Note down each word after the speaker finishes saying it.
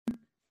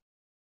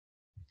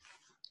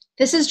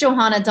This is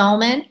Johanna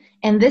Dahlman,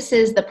 and this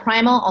is the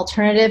Primal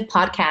Alternative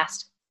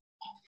Podcast.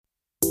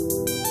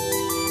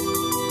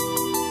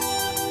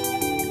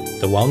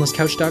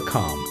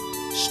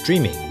 TheWellnessCouch.com,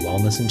 streaming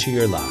wellness into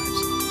your lives.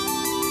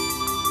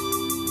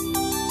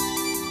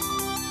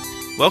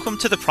 Welcome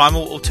to the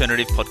Primal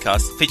Alternative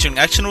Podcast, featuring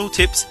actionable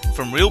tips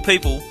from real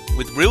people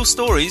with real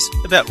stories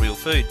about real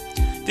food.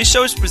 This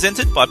show is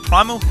presented by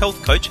Primal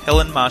Health Coach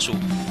Helen Marshall,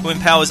 who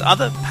empowers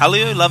other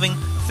paleo-loving,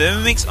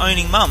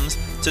 Thermomix-owning mums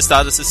to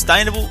start a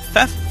sustainable,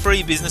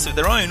 faff-free business of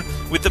their own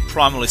with the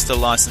Primalista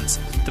license.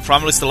 The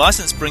Primalista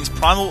license brings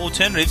primal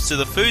alternatives to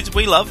the foods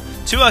we love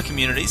to our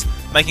communities,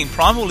 making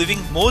primal living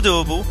more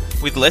doable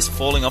with less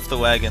falling off the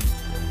wagon.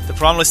 The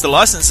Primalista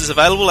license is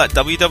available at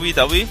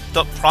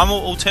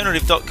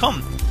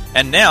www.primalalternative.com.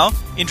 And now,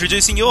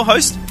 introducing your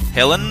host,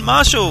 Helen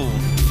Marshall.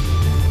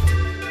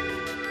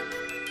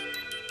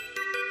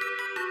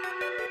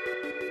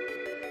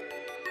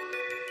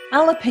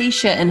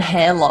 Alopecia and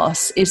hair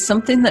loss is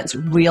something that's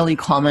really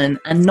common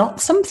and not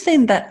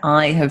something that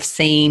I have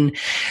seen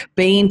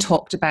being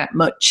talked about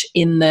much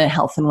in the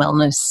health and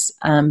wellness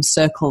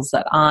circles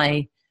that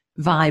I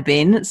vibe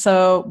in.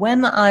 So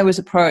when I was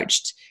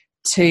approached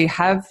to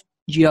have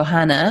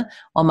Johanna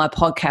on my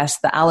podcast,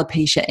 The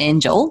Alopecia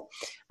Angel,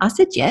 I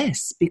said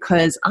yes,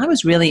 because I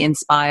was really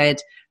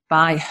inspired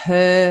by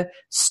her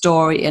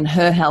story and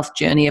her health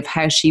journey of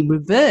how she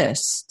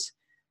reversed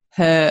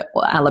her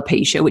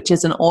alopecia, which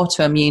is an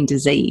autoimmune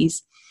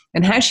disease,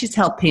 and how she's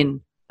helping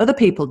other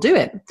people do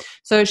it.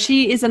 So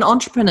she is an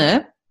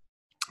entrepreneur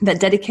that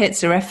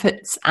dedicates her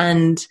efforts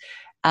and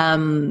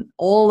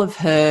all of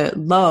her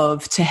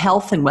love to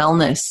health and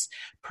wellness,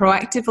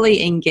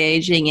 proactively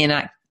engaging in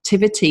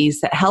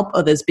activities that help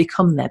others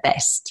become their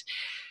best.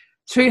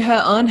 Through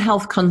her own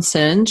health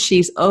concerns,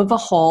 she's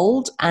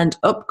overhauled and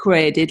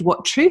upgraded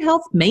what true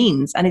health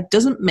means. And it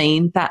doesn't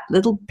mean that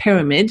little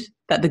pyramid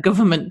that the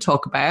government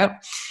talk about.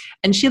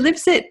 And she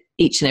lives it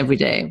each and every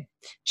day.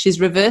 She's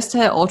reversed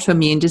her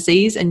autoimmune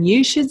disease, and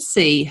you should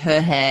see her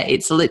hair.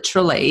 It's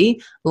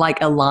literally like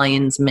a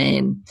lion's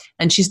mane.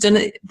 And she's done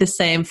it the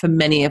same for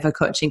many of her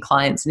coaching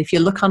clients. And if you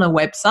look on her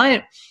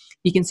website,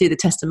 you can see the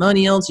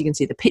testimonials, you can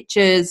see the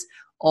pictures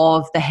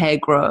of the hair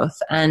growth.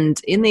 And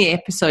in the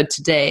episode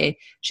today,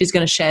 she's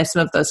going to share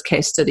some of those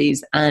case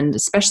studies, and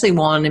especially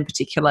one in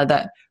particular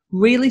that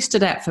really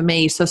stood out for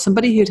me. So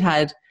somebody who'd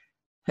had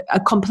a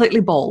completely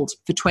bald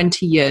for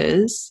 20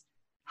 years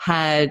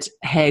had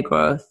hair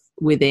growth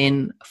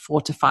within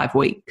 4 to 5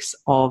 weeks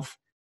of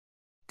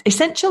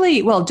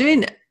essentially, well,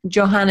 doing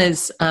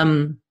Johanna's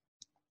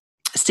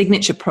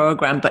signature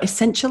program, but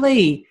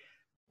essentially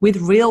with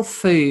real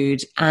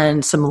food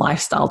and some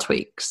lifestyle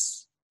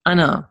tweaks. I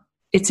know.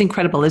 It's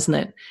incredible, isn't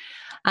it?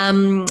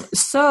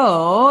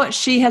 So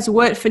she has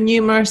worked for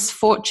numerous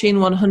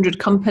Fortune 100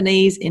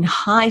 companies in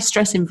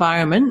high-stress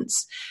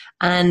environments,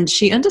 and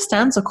she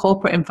understands the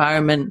corporate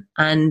environment,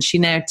 and she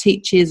now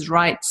teaches,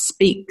 writes,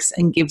 speaks,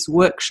 and gives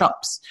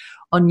workshops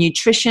on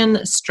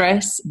nutrition,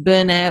 stress,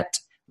 burnout,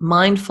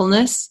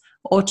 mindfulness,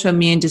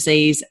 autoimmune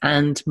disease,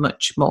 and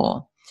much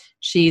more.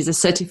 She's a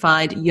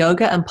certified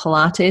yoga and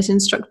Pilates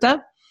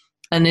instructor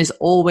and is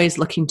always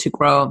looking to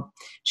grow.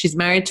 She's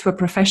married to a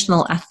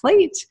professional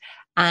athlete,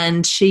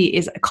 and she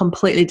is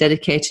completely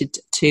dedicated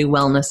to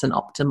wellness and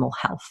optimal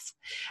health.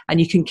 And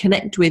you can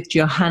connect with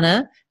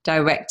Johanna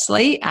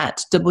directly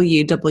at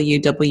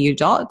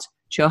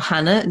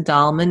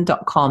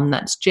www.johannadahlman.com.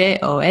 That's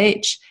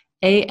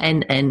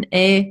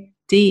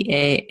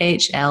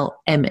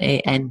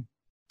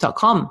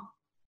Johannadahlman.com.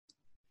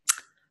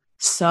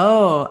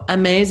 So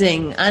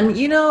amazing. And,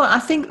 you know, I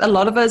think a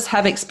lot of us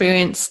have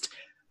experienced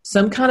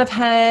some kind of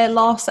hair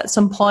loss at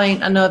some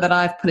point. I know that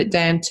I've put it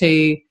down to,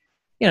 you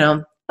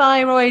know,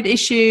 thyroid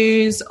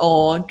issues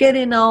or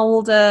getting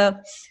older.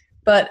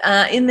 But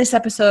in this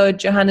episode,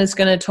 Johanna's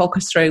going to talk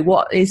us through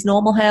what is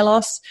normal hair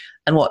loss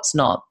and what's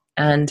not,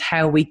 and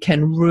how we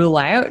can rule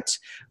out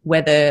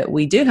whether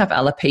we do have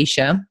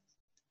alopecia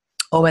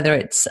or whether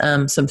it's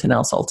something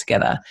else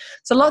altogether.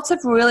 So lots of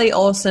really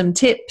awesome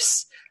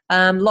tips,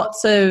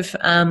 lots of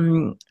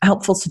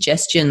helpful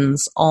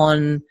suggestions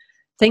on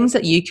things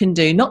that you can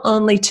do, not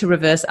only to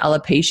reverse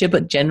alopecia,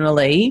 but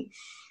generally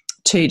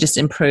to just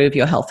improve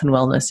your health and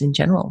wellness in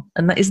general.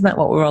 And isn't that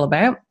what we're all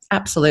about?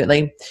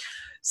 Absolutely.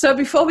 So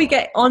before we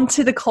get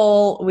onto the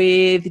call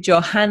with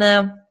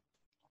Johanna,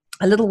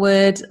 a little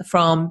word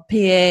from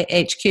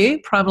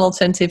PAHQ, Primal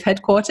Alternative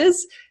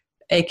Headquarters,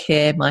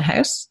 aka my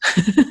house.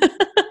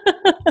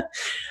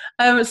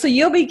 So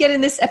you'll be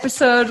getting this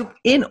episode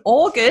in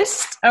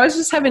August. I was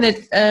just having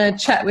a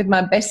chat with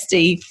my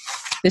bestie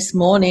this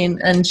morning,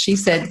 and she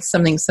said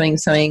something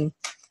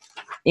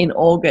in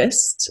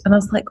August. And I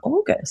was like,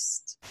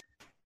 August?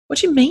 What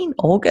do you mean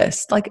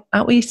August? Like,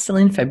 aren't we still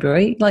in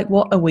February? Like,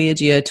 what a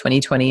weird year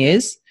 2020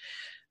 is.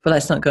 But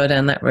let's not go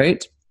down that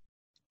route.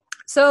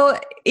 So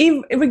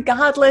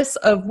regardless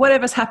of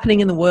whatever's happening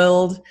in the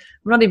world,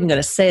 I'm not even going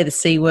to say the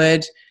C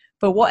word,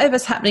 but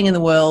whatever's happening in the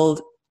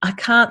world, I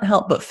can't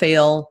help but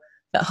feel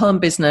that home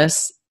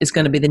business is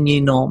going to be the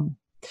new norm.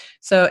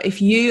 So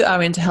if you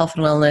are into health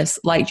and wellness,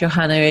 like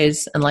Johanna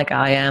is and like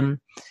I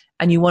am,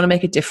 and you want to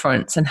make a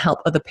difference and help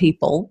other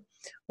people,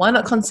 why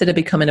not consider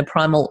becoming a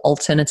Primal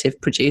Alternative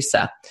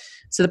producer?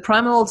 So the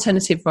Primal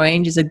Alternative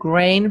range is a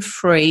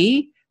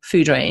grain-free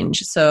food range.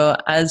 So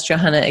as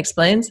Johanna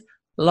explains,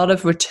 a lot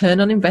of return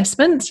on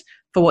investment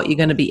for what you're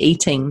going to be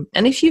eating.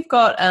 And if you've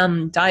got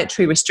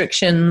dietary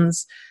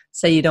restrictions,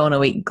 say you don't want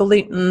to eat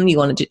gluten, you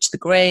want to ditch the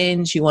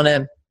grains, you want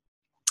to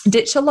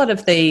ditch a lot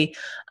of the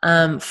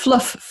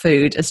fluff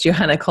food, as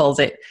Johanna calls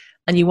it,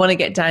 and you want to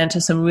get down to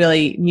some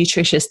really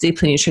nutritious,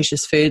 deeply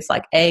nutritious foods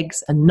like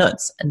eggs and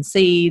nuts and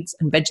seeds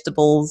and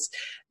vegetables,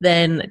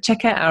 then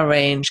check out our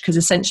range, because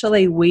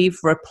essentially we've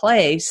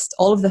replaced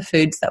all of the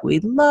foods that we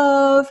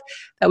love,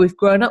 that we've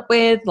grown up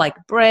with, like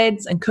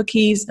breads and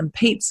cookies and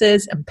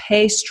pizzas and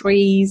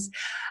pastries,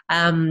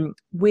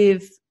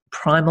 with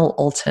primal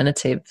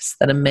alternatives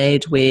that are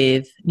made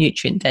with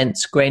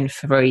nutrient-dense,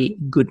 grain-free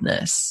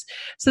goodness.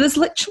 So there's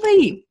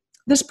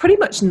pretty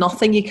much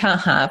nothing you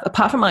can't have,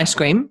 apart from ice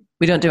cream.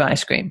 We don't do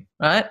ice cream,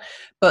 right?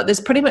 But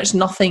there's pretty much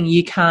nothing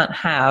you can't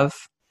have,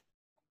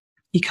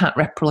 you can't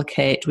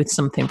replicate with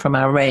something from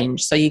our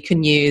range. So you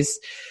can use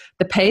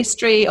the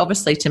pastry,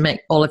 obviously, to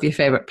make all of your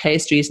favorite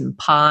pastries and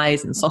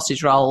pies and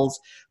sausage rolls.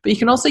 But you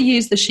can also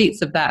use the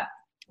sheets of that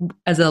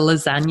as a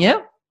lasagna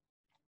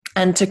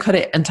and to cut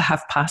it and to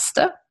have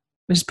pasta,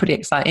 which is pretty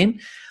exciting.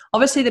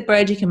 Obviously, the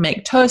bread you can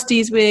make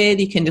toasties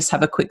with. You can just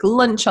have a quick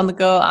lunch on the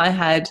go. I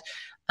had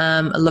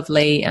a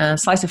lovely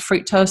slice of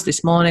fruit toast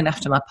this morning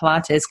after my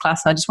Pilates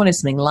class. I just wanted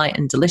something light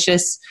and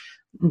delicious.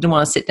 I didn't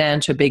want to sit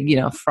down to a big,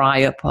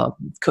 fry up or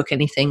cook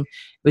anything. It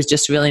was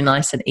just really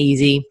nice and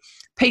easy.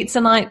 Pizza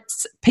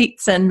nights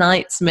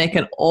make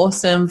an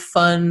awesome,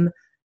 fun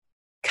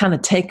kind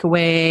of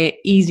takeaway,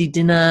 easy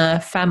dinner,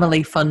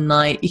 family fun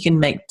night. You can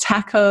make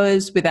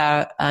tacos with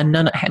our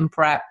nut hemp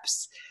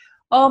wraps.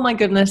 Oh my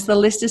goodness, the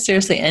list is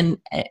seriously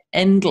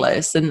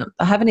endless. And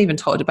I haven't even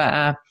talked about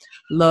our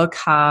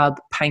low-carb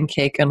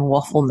pancake and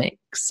waffle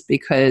mix,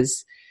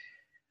 because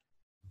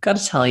got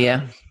to tell you,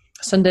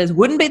 Sundays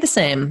wouldn't be the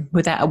same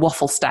without a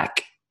waffle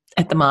stack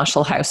at the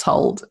Marshall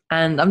household.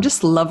 And I'm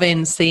just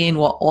loving seeing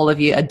what all of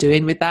you are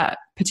doing with that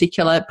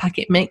particular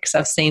packet mix.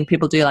 I've seen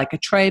people do like a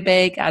tray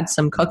bake, add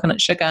some coconut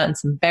sugar and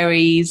some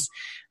berries,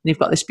 and you've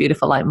got this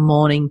beautiful like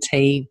morning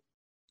tea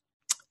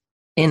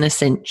in a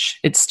cinch.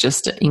 It's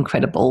just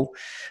incredible.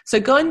 So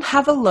go and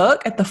have a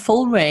look at the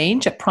full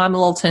range at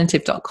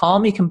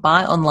primalalternative.com. You can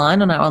buy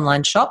online on our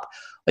online shop,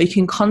 or you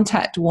can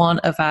contact one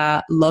of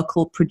our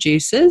local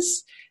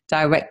producers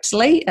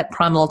directly at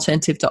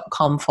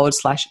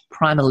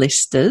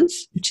primalalternative.com/primalistas,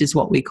 which is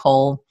what we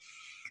call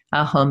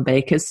our home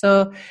bakers.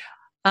 So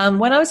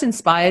when I was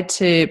inspired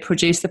to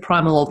produce the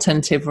Primal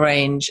Alternative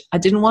range, I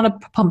didn't want to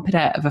pump it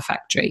out of a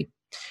factory,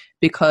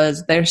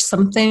 because there's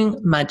something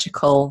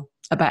magical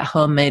about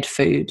homemade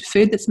food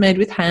that's made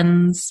with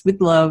hands,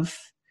 with love.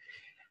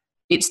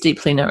 It's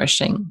deeply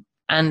nourishing,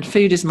 and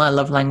food is my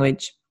love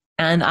language.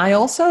 And I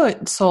also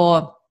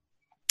saw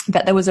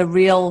that there was a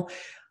real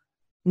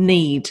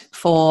need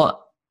for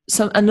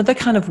another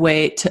kind of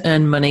way to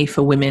earn money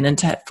for women,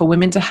 and for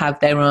women to have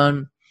their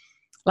own,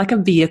 like a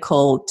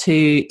vehicle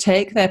to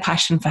take their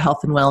passion for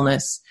health and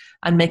wellness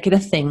and make it a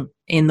thing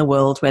in the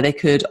world where they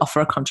could offer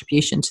a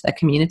contribution to their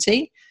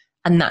community.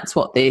 And that's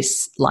what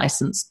this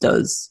license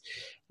does.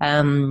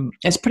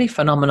 It's pretty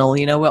phenomenal.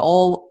 We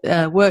all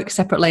work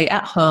separately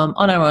at home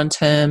on our own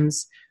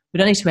terms. We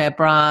don't need to wear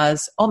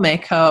bras or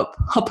makeup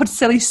or put a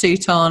silly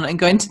suit on and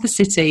go into the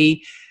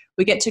city.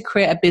 We get to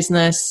create a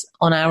business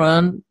on our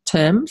own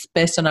terms,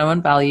 based on our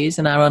own values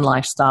and our own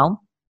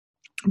lifestyle.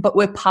 But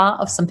we're part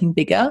of something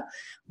bigger,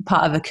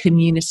 part of a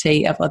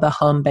community of other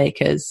home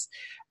bakers.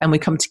 And we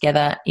come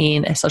together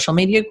in a social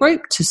media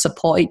group to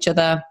support each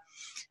other.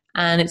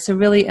 And it's a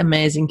really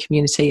amazing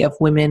community of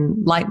women,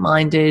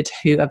 like-minded,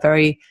 who are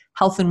very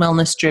health and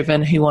wellness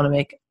driven, who want to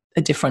make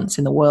a difference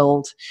in the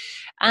world.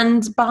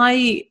 And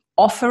by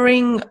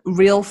offering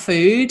real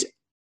food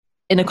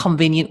in a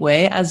convenient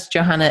way, as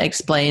Johanna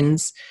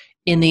explains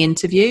in the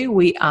interview,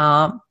 we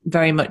are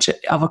very much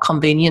of a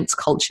convenience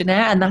culture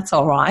now, and that's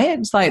all right.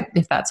 It's like,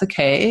 if that's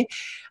okay.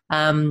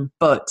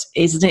 But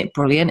isn't it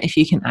brilliant if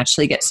you can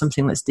actually get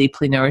something that's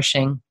deeply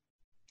nourishing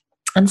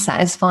and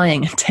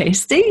satisfying and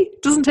tasty?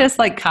 It doesn't taste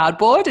like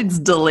cardboard. It's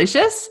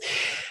delicious.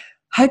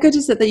 How good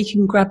is it that you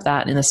can grab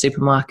that in a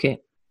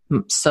supermarket?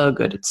 So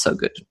good. It's so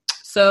good.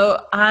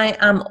 So I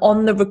am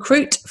on the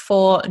recruit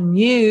for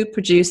new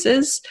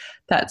producers.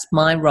 That's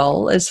my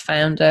role as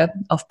founder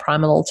of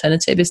Primal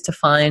Alternative, is to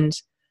find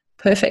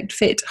perfect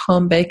fit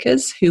home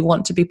bakers who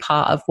want to be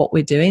part of what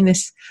we're doing,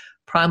 this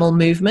primal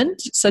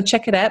movement. So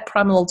check it out,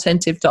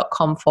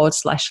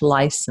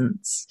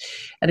 primalalternative.com/license.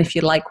 And if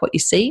you like what you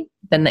see,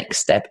 the next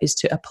step is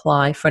to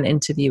apply for an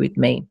interview with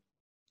me.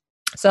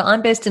 So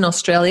I'm based in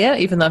Australia,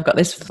 even though I've got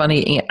this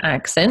funny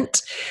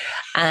accent.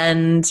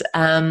 And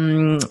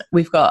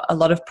we've got a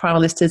lot of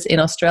primalistas in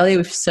Australia.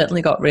 We've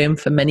certainly got room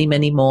for many,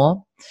 many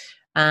more.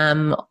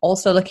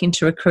 Also looking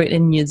to recruit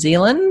in New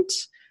Zealand,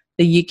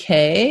 the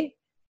UK,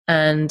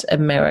 and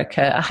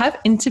America. I have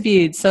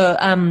interviewed, so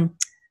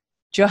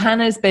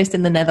Johanna is based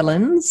in the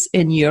Netherlands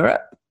in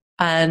Europe,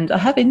 and I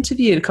have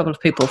interviewed a couple of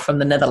people from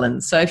the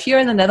Netherlands. So if you're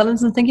in the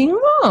Netherlands and thinking,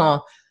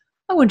 oh,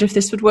 I wonder if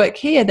this would work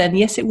here, then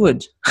yes, it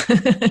would.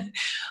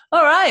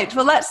 All right,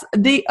 well, that's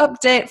the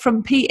update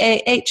from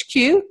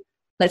PAHQ.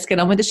 Let's get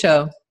on with the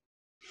show.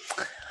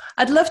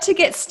 I'd love to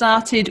get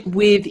started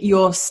with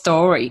your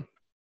story.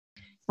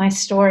 My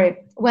story.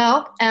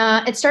 Well,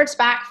 it starts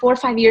back 4 or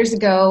 5 years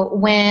ago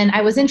when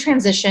I was in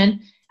transition,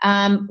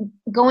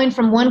 going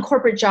from one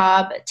corporate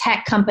job,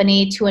 tech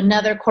company, to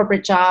another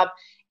corporate job.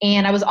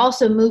 And I was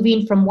also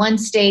moving from one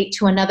state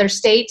to another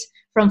state,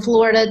 from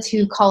Florida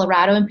to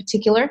Colorado in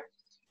particular.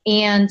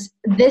 And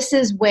this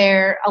is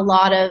where a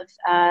lot of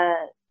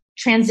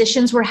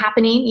transitions were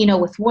happening, you know,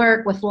 with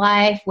work, with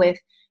life, with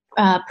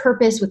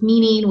purpose, with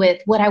meaning,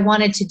 with what I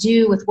wanted to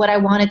do, with what I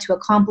wanted to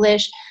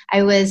accomplish.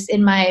 I was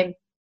in my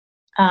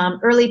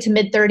early to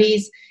mid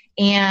 30s,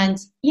 and,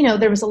 you know,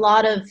 there was a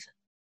lot of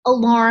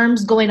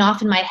alarms going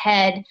off in my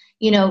head,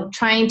 you know,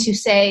 trying to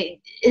say,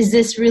 is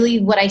this really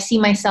what I see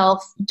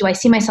myself? Do I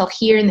see myself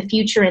here in the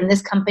future, in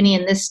this company,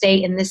 in this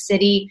state, in this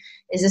city?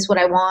 Is this what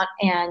I want?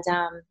 And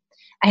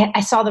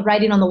I saw the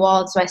writing on the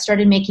wall, so I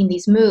started making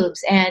these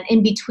moves. And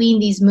in between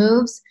these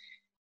moves,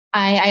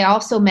 I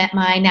also met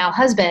my now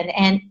husband.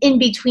 And in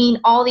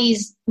between all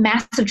these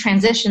massive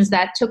transitions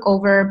that took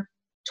over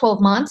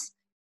 12 months,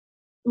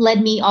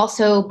 led me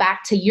also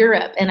back to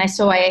Europe. And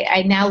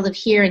I now live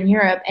here in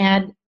Europe.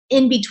 And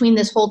in between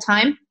this whole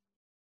time,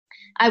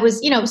 I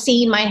was, you know,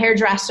 seeing my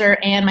hairdresser,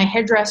 and my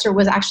hairdresser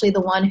was actually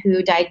the one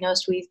who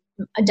diagnosed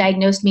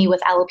me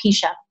with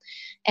alopecia.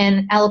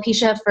 And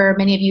alopecia, for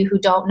many of you who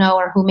don't know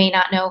or who may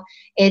not know,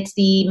 it's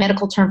the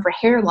medical term for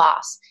hair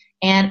loss.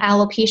 And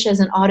alopecia is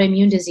an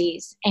autoimmune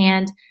disease.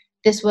 And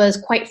this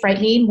was quite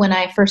frightening when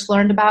I first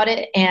learned about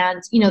it.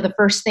 And, you know, the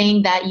first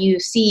thing that you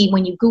see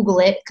when you Google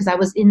it, because I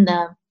was in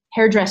the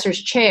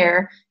hairdresser's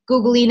chair,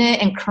 Googling it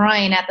and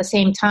crying at the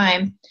same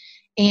time.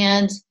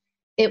 And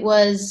it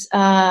was,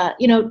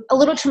 you know, a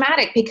little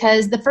traumatic,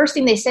 because the first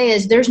thing they say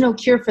is there's no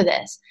cure for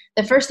this.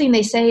 The first thing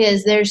they say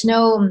is there's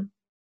no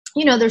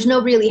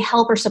really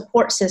help or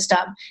support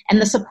system.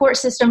 And the support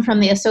system from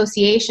the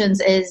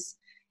associations is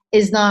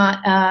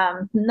not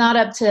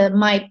up to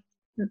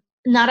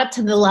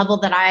the level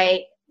that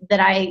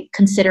I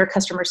consider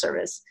customer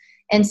service.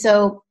 And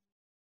so,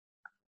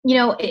 you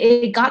know,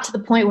 it got to the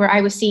point where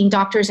I was seeing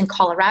doctors in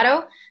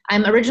Colorado.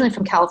 I'm originally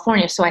from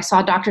California, so I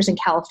saw doctors in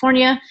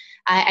California.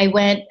 I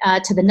went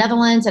to the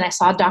Netherlands and I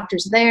saw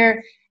doctors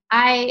there.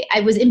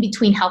 I was in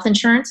between health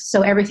insurance,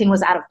 so everything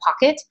was out of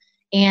pocket,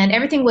 and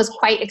everything was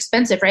quite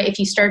expensive, right? If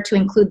you start to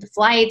include the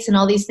flights and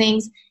all these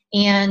things.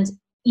 And,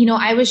 you know,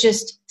 I was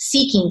just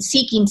seeking,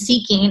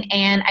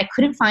 and I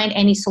couldn't find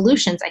any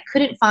solutions. I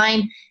couldn't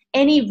find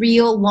any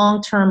real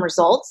long-term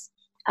results.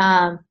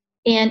 And,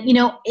 you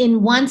know,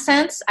 in one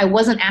sense, I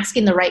wasn't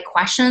asking the right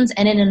questions.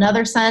 And in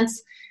another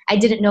sense, I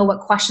didn't know what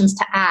questions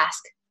to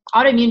ask.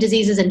 Autoimmune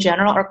diseases in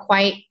general are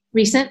quite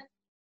recent,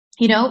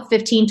 you know,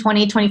 15,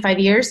 20, 25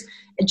 years,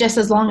 just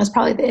as long as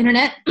probably the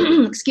internet,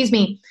 excuse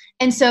me.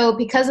 And so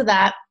because of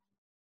that,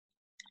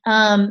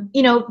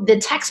 you know, the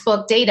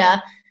textbook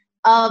data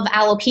of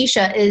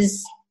alopecia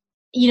is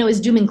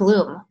doom and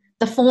gloom.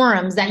 The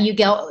forums that you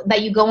go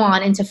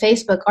on into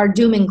Facebook are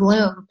doom and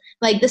gloom.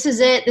 Like, this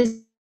is it.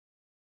 This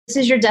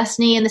is your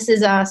destiny, and this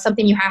is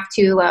something you have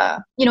to,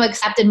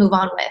 accept and move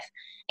on with.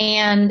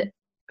 And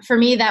for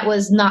me, that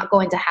was not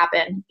going to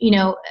happen. You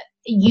know,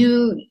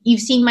 you've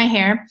seen my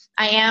hair.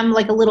 I am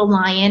like a little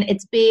lion.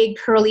 It's big,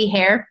 curly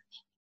hair,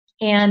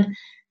 and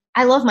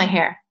I love my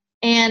hair.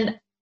 And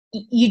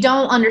you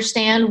don't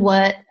understand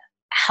what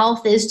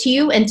health is to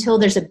you until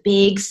there's a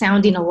big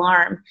sounding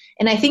alarm.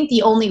 And I think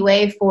the only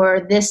way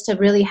for this to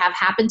really have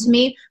happened to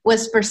me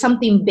was for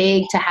something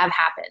big to have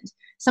happened,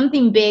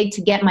 something big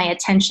to get my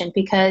attention,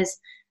 because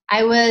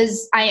I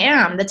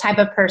am the type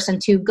of person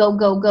to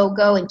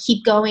go and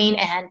keep going.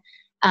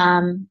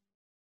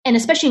 And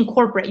especially in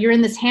corporate, you're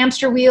in this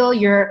hamster wheel.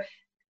 You're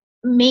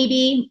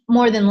maybe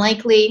more than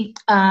likely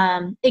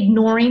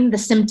ignoring the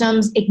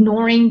symptoms,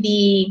 ignoring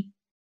the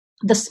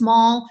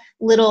small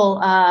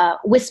little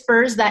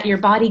whispers that your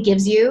body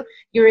gives you.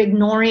 You're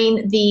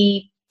ignoring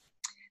the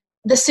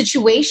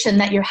situation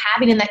that you're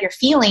having and that you're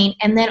feeling.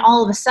 And then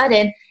all of a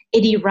sudden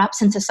it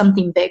erupts into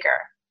something bigger.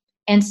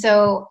 And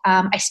so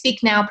I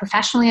speak now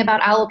professionally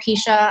about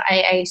alopecia.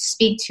 I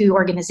speak to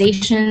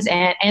organizations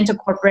and to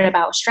corporate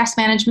about stress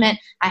management.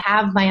 I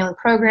have my own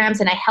programs,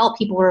 and I help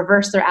people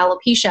reverse their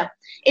alopecia.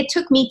 It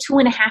took me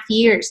 2.5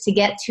 years to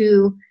get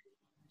to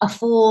a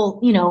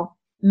full,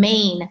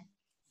 mane,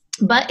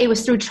 but it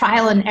was through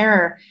trial and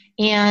error.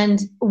 And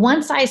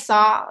once I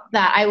saw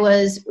that I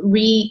was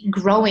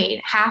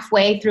regrowing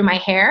halfway through my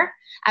hair,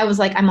 I was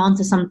like, I'm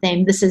onto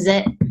something. This is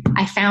it.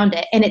 I found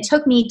it. And it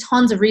took me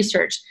tons of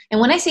research. And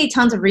when I say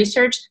tons of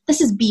research,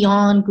 this is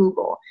beyond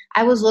Google.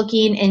 I was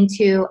looking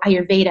into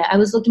Ayurveda. I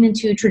was looking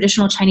into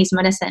traditional Chinese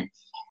medicine.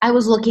 I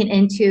was looking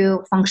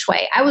into feng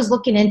shui. I was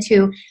looking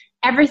into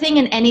everything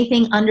and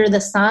anything under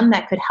the sun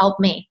that could help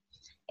me.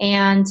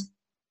 And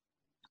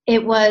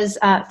it was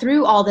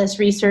through all this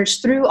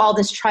research, through all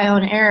this trial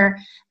and error,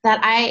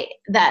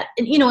 that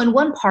in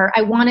one part,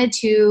 I wanted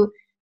to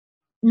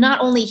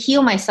not only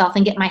heal myself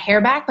and get my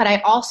hair back, but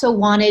I also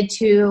wanted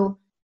to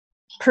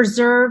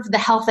preserve the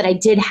health that I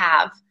did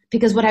have.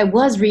 Because what I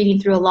was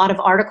reading through a lot of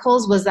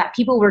articles was that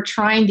people were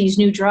trying these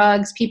new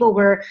drugs, people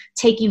were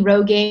taking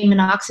Rogaine,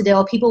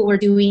 minoxidil, people were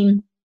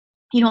doing,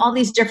 all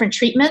these different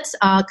treatments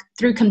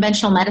through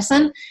conventional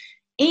medicine.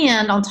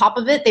 And on top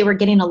of it, they were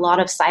getting a lot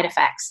of side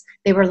effects.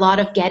 They were a lot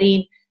of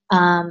getting,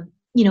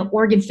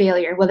 organ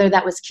failure, whether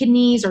that was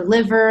kidneys or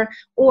liver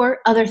or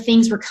other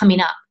things were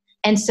coming up.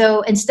 And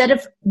so instead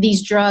of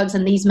these drugs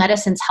and these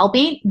medicines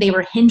helping, they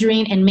were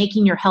hindering and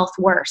making your health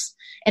worse.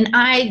 And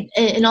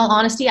in all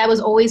honesty, I was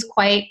always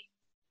quite,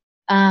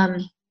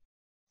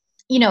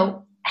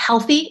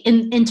 healthy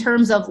in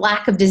terms of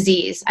lack of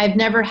disease. I've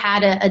never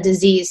had a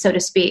disease, so to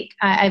speak.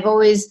 I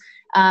was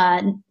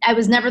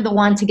never the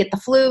one to get the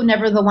flu,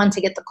 never the one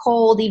to get the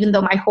cold, even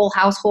though my whole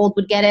household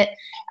would get it.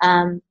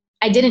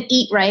 I didn't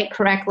eat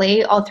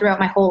correctly all throughout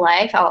my whole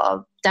life.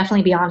 I'll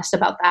definitely be honest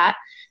about that.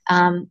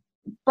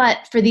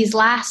 But for these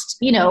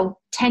last,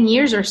 10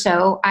 years or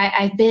so,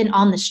 I've been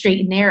on the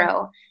straight and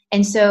narrow.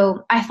 And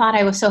so I thought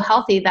I was so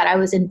healthy that I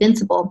was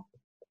invincible.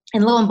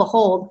 And lo and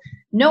behold,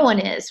 no one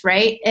is,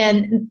 right?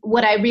 And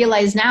what I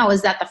realize now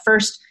is that the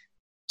first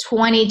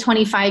 20,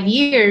 25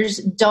 years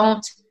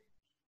of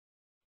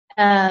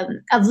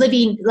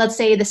living, let's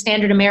say, the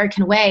standard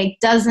American way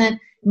doesn't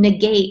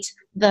negate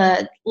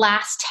the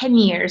last 10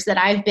 years that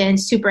I've been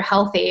super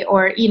healthy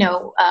or,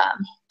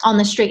 on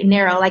the straight and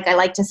narrow, like I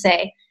like to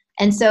say.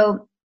 And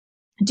so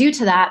due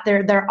to that,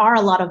 there are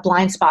a lot of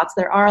blind spots.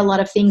 There are a lot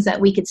of things that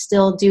we could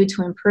still do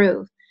to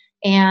improve.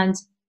 And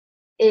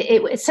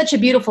it's such a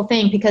beautiful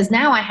thing because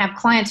now I have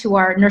clients who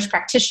are nurse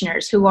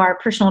practitioners, who are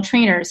personal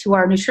trainers, who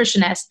are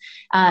nutritionists,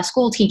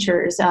 school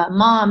teachers,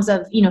 moms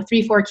of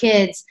 3-4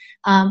 kids,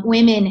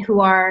 women who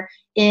are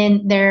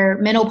in their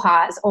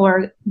menopause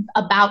or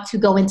about to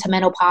go into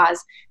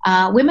menopause,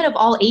 women of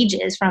all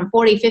ages from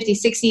 40, 50,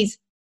 60s,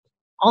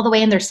 all the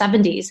way in their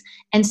 70s.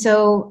 And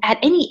so at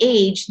any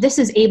age, this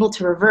is able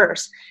to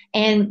reverse.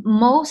 And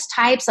most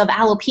types of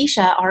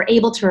alopecia are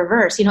able to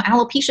reverse.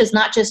 Alopecia is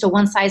not just a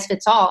one size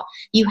fits all.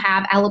 You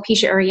have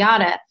alopecia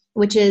areata,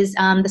 which is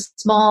the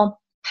small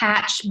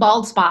patch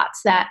bald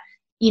spots that,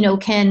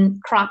 can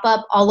crop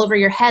up all over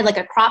your head like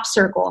a crop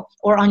circle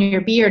or on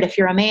your beard if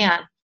you're a man.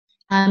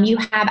 You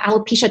have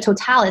alopecia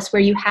totalis,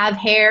 where you have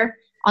hair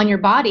on your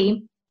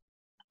body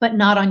but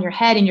not on your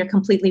head and you're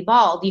completely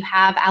bald. You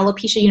have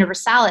alopecia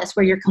universalis,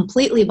 where you're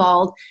completely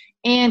bald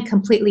and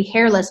completely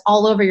hairless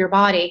all over your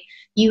body.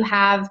 You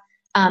have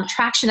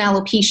traction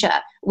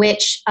alopecia,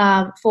 which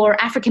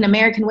for African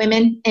American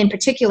women in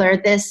particular,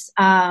 this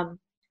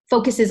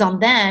focuses on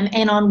them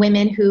and on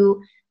women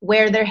who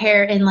wear their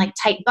hair in like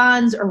tight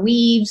buns or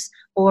weaves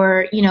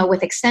or,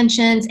 with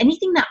extensions,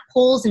 anything that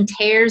pulls and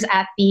tears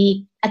at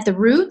the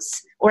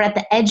roots or at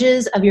the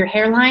edges of your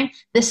hairline.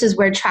 This is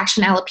where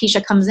traction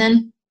alopecia comes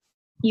in.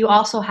 You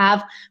also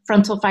have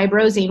frontal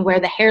fibrosing,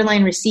 where the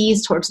hairline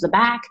recedes towards the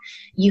back.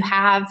 You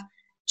have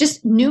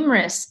just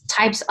numerous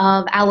types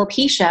of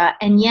alopecia.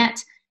 And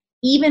yet,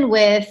 even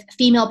with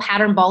female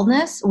pattern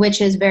baldness,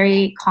 which is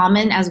very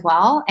common as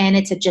well, and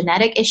it's a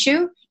genetic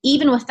issue,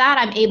 even with that,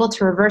 I'm able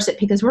to reverse it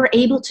because we're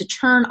able to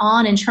turn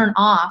on and turn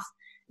off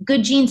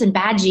good genes and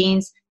bad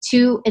genes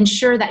to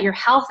ensure that your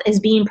health is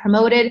being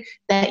promoted,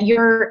 that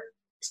you're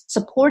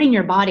supporting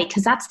your body,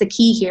 because that's the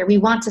key here. We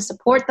want to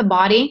support the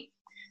body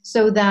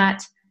so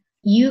that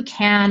you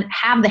can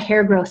have the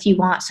hair growth you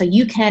want, so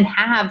you can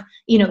have,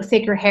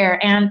 thicker hair.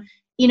 And,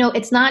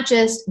 it's not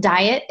just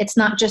diet. It's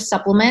not just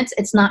supplements.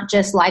 It's not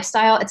just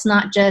lifestyle. It's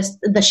not just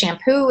the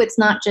shampoo. It's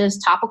not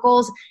just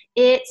topicals.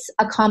 It's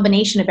a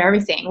combination of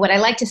everything. What I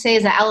like to say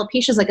is that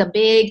alopecia is like a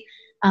big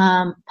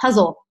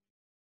puzzle,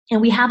 and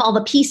we have all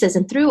the pieces.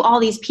 And through all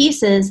these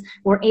pieces,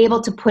 we're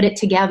able to put it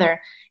together.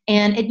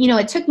 And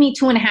it took me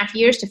 2.5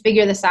 years to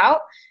figure this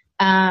out.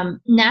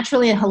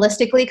 Naturally and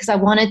holistically, because I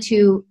wanted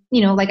to,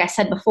 like I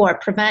said before,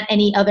 prevent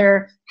any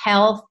other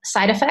health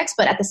side effects.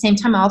 But at the same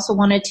time, I also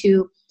wanted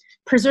to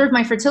preserve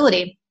my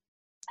fertility,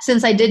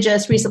 since I did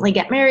just recently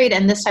get married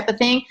and this type of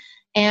thing.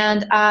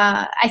 And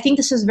I think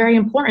this is very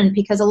important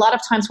because a lot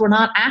of times we're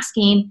not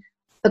asking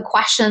the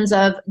questions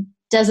of,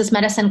 does this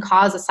medicine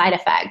cause a side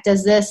effect?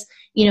 Does this,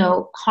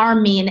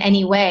 harm me in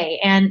any way?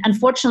 And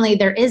unfortunately,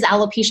 there is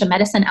alopecia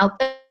medicine out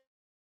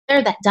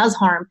there that does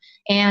harm.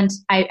 And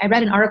I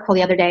read an article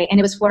the other day, and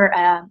it was for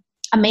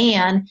a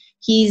man.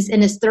 He's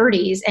in his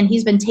 30s, and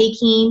he's been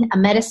taking a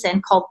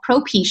medicine called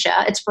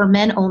Propecia. It's for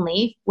men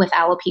only with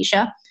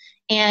alopecia.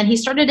 And he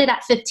started it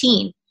at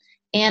 15.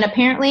 And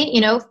apparently,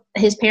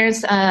 his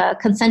parents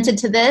consented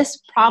to this,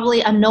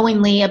 probably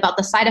unknowingly about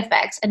the side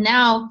effects. And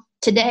now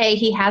today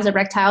he has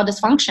erectile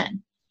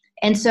dysfunction.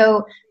 And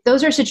so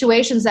those are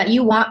situations that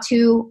you want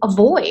to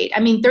avoid.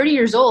 30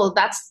 years old,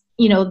 that's,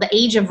 the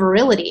age of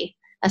virility,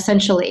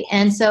 essentially.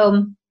 And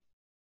so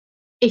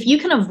if you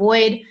can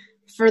avoid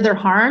further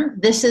harm,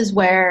 this is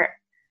where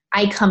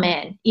I come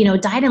in.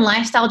 Diet and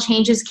lifestyle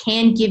changes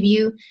can give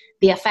you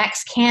the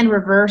effects, can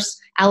reverse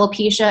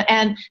alopecia.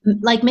 And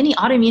like many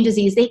autoimmune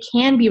disease, they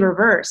can be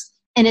reversed.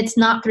 And it's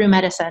not through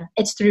medicine.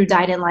 It's through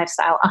diet and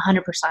lifestyle,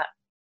 100%.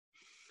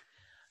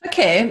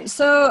 Okay,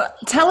 so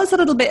tell us a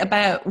little bit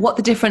about what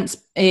the difference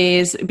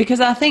is, because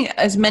I think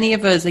as many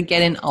of us are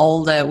getting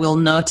older, we'll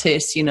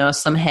notice,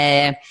 some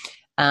hair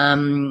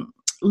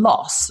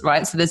loss,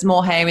 right? So there's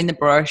more hair in the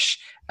brush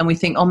and we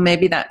think, oh,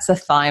 maybe that's a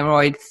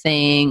thyroid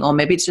thing, or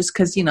maybe it's just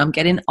because, I'm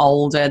getting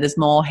older, there's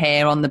more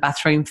hair on the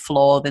bathroom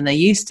floor than there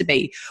used to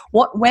be.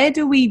 Where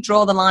do we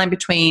draw the line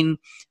between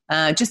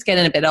just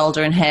getting a bit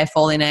older and hair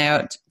falling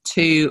out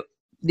to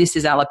this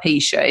is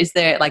alopecia? Is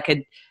there like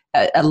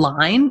a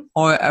line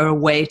or a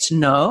way to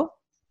know?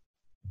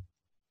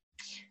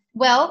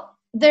 Well,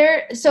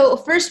 so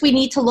first we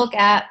need to look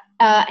at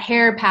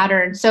hair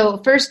pattern.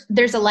 So first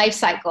there's a life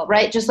cycle,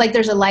 right? Just like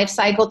there's a life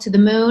cycle to the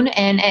moon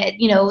and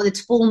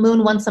it's full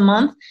moon once a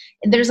month,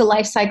 there's a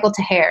life cycle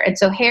to hair. And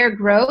so hair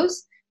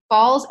grows,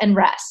 falls, and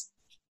rests.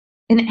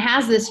 And it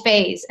has this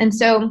phase. And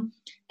so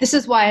this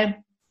is why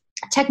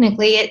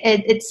technically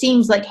it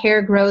seems like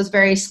hair grows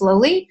very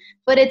slowly,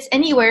 but it's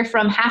anywhere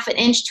from 0.5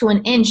 inch to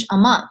 1 inch a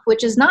month,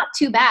 which is not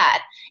too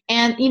bad.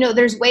 And,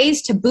 there's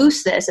ways to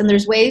boost this and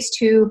there's ways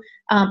to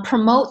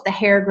promote the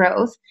hair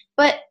growth,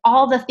 but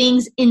all the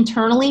things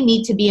internally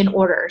need to be in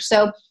order.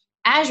 So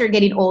as you're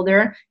getting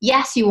older,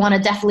 yes, you want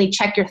to definitely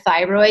check your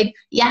thyroid.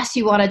 Yes,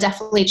 you want to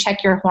definitely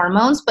check your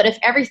hormones. But if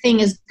everything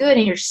is good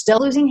and you're still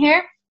losing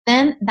hair,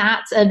 then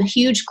that's a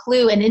huge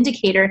clue and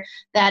indicator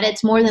that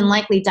it's more than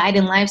likely diet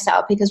and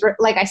lifestyle. Because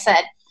like I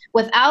said,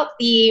 without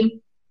the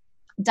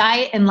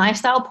diet and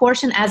lifestyle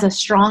portion as a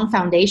strong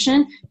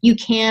foundation, you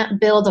can't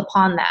build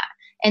upon that.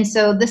 And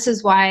so this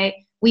is why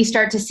we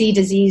start to see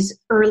disease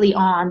early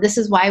on. This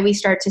is why we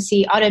start to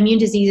see autoimmune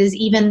diseases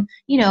even,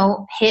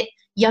 hit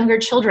younger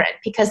children,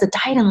 because the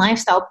diet and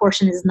lifestyle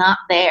portion is not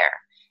there.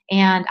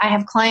 And I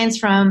have clients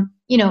from,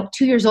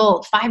 2 years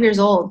old, 5 years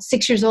old,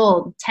 6 years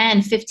old,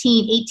 10,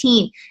 15,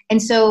 18.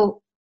 And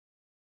so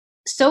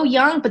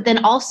young, but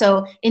then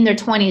also in their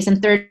 20s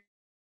and 30s,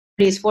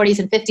 40s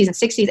and 50s and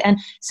 60s. And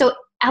so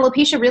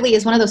alopecia really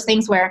is one of those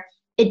things where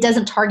it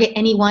doesn't target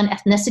any one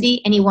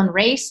ethnicity, any one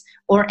race,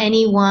 or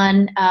any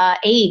one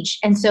age.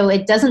 And so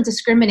it doesn't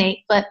discriminate.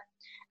 But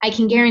I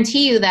can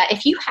guarantee you that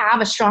if you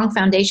have a strong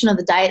foundation of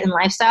the diet and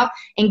lifestyle,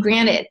 and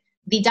granted,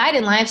 the diet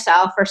and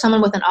lifestyle for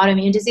someone with an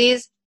autoimmune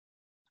disease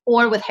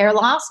or with hair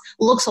loss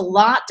looks a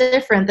lot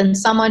different than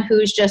someone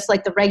who's just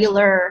like the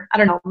regular,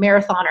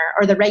 marathoner,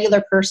 or the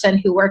regular person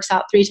who works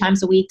out 3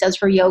 times a week, does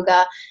her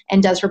yoga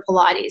and does her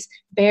Pilates.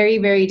 Very,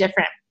 very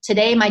different.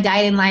 Today, my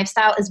diet and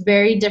lifestyle is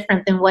very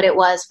different than what it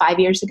was 5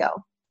 years ago.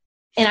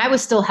 And I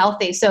was still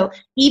healthy. So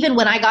even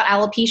when I got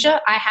alopecia,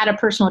 I had a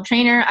personal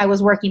trainer. I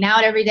was working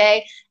out every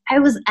day. I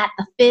was at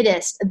the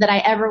fittest that I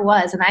ever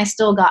was, and I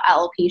still got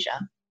alopecia.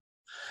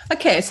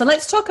 Okay, so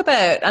let's talk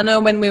about, I know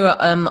when we were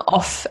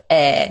off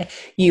air,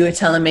 you were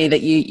telling me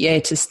that you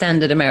ate a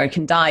standard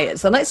American diet.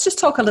 So let's just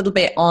talk a little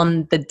bit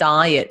on the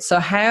diet. So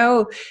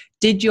how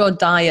did your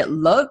diet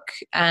look,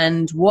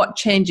 and what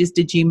changes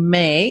did you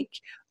make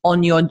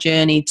on your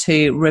journey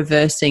to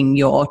reversing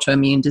your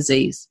autoimmune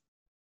disease?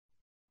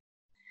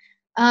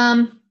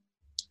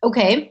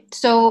 Okay.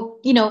 So,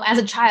 as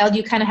a child,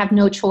 you kind of have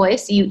no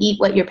choice. You eat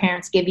what your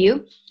parents give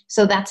you.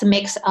 So that's a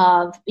mix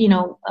of,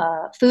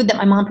 food that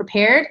my mom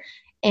prepared,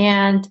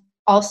 and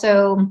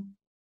also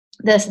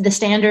the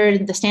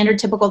standard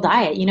typical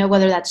diet,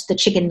 whether that's the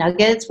chicken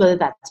nuggets, whether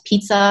that's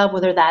pizza,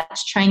 whether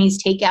that's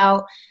Chinese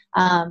takeout.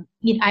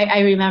 I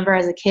remember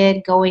as a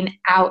kid going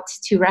out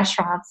to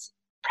restaurants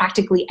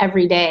practically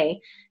every day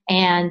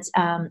and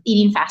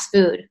eating fast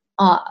food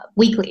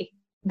weekly.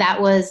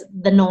 That was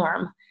the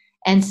norm.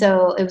 And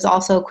so it was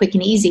also quick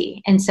and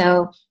easy. And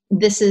so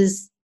this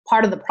is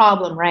part of the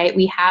problem, right?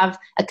 We have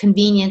a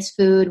convenience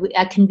food,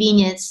 a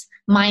convenience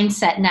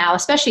mindset now,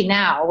 especially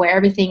now where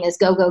everything is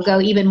go, go, go,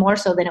 even more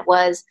so than it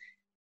was,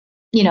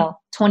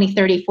 20,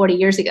 30, 40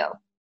 years ago.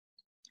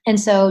 And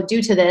so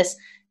due to this,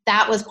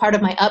 that was part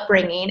of my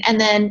upbringing. And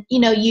then,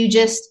 you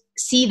just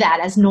see that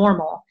as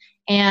normal.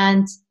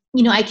 And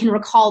I can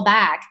recall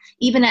back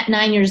even at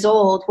 9 years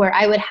old where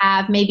I would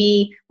have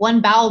maybe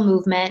one bowel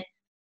movement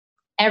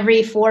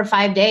every 4 or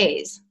 5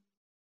 days,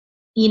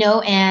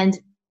 and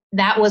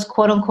that was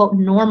quote unquote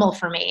normal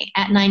for me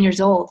at 9 years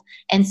old.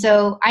 And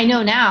so I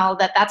know now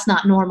that that's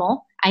not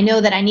normal. I know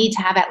that I need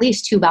to have at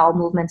least 2 bowel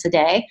movements a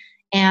day.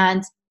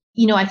 And,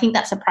 I think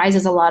that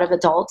surprises a lot of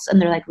adults,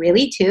 and they're like,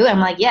 really, 2? I'm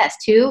like, yes,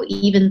 2,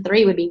 even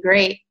 3 would be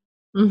great.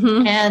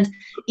 Mm-hmm. And,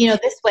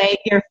 this way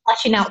you're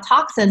flushing out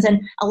toxins.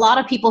 And a lot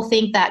of people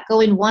think that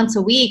going once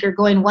a week or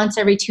going once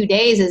every 2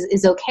 days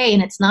is okay.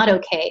 And it's not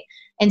okay.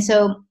 And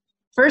so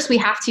first we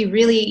have to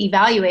really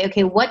evaluate,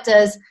 okay, what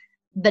does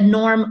the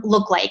norm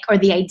look like, or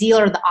the ideal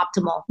or the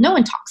optimal? No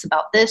one talks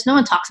about this. No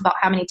one talks about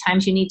how many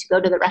times you need to go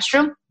to the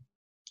restroom.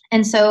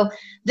 And so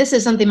this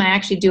is something I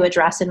actually do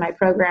address in my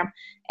program,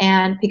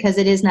 and because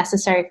it is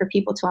necessary for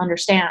people to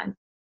understand.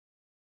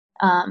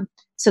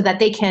 so that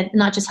they can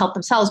not just help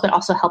themselves, but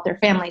also help their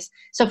families.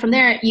 So from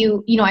there,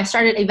 I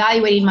started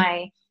evaluating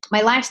my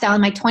lifestyle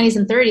in my 20s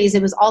and 30s.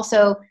 It was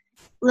also,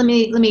 let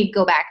me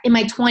go back. In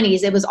my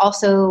 20s, it was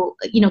also,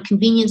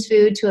 convenience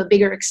food to a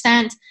bigger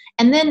extent.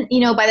 And then,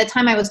 by the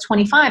time I was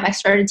 25, I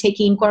started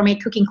taking gourmet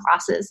cooking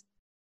classes,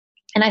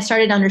 and I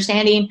started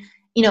understanding,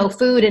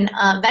 food and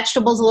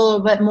vegetables a little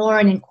bit more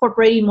and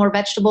incorporating more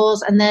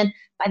vegetables. And then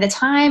by the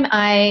time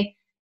I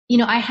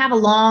have a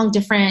long,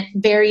 different,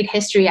 varied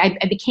history. I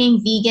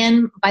became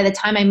vegan by the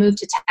time I moved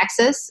to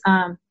Texas.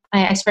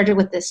 I started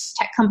with this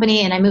tech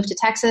company and I moved to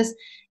Texas,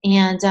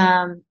 and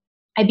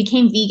I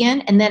became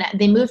vegan, and then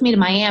they moved me to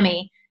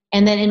Miami.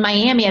 And then in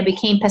Miami, I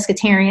became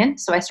pescatarian.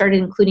 So I started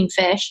including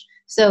fish.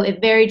 So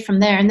it varied from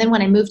there. And then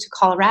when I moved to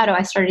Colorado,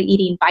 I started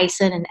eating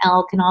bison and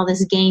elk and all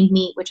this game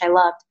meat, which I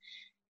loved.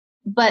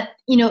 But,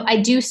 I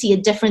do see a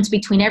difference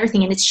between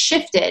everything, and it's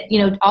shifted,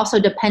 also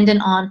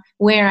dependent on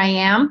where I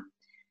am.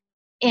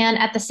 And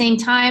at the same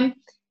time,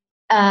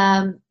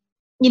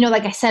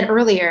 like I said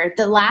earlier,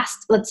 the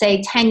last, let's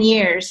say 10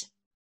 years,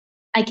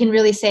 I can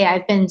really say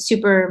I've been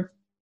super,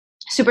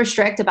 super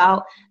strict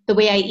about the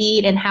way I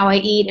eat and how I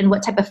eat and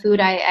what type of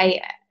food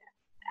I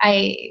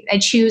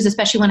choose,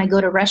 especially when I go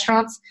to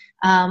restaurants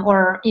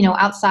or,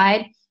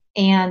 outside.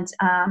 And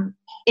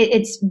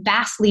it's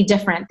vastly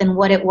different than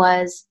what it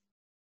was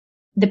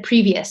the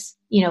previous,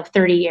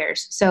 30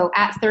 years. So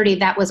at 30,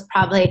 that was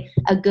probably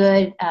a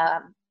good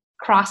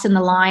cross in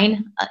the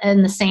line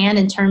in the sand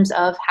in terms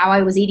of how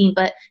I was eating.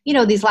 But,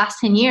 these last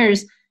 10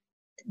 years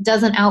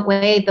doesn't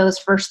outweigh those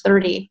first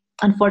 30,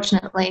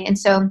 unfortunately. And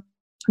so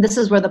this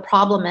is where the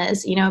problem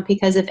is,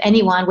 because if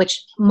anyone,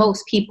 which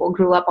most people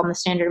grew up on the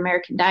standard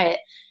American diet,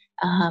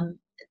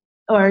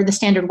 or the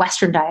standard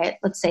Western diet,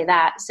 let's say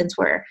that, since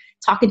we're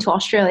talking to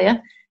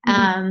Australia,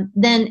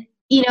 then,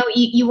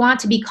 you want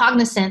to be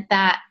cognizant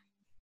that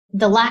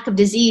the lack of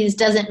disease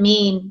doesn't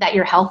mean that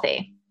you're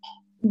healthy.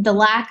 The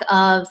lack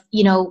of,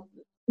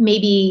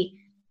 maybe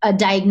a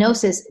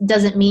diagnosis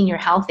doesn't mean you're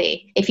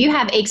healthy. If you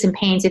have aches and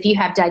pains, if you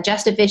have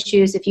digestive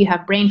issues, if you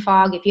have brain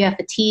fog, if you have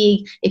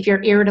fatigue, if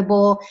you're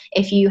irritable,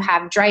 if you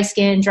have dry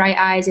skin, dry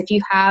eyes, if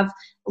you have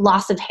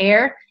loss of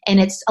hair and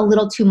it's a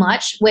little too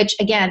much, which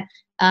again,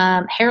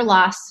 hair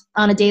loss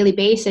on a daily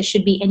basis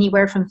should be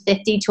anywhere from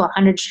 50 to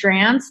 100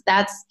 strands.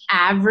 That's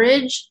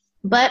average.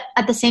 But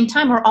at the same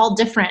time, we're all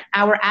different.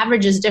 Our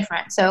average is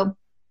different. So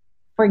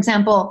for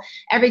example,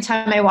 every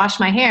time I wash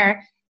my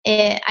hair,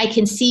 I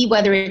can see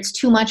whether it's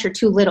too much or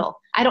too little.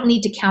 I don't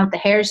need to count the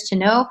hairs to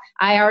know.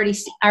 I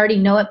already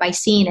know it by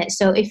seeing it.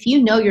 So if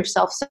you know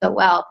yourself so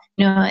well,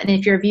 and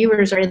if your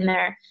viewers are in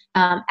there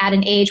at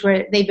an age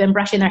where they've been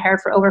brushing their hair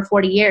for over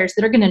 40 years,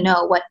 they're going to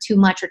know what too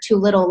much or too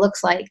little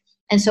looks like.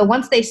 And so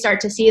once they start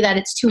to see that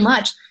it's too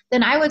much,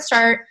 then I would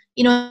start,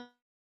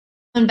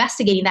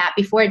 investigating that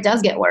before it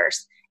does get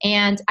worse.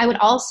 And I would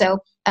also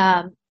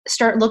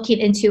start looking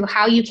into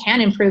how you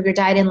can improve your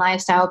diet and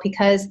lifestyle,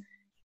 because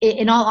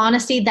in all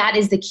honesty, that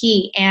is the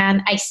key.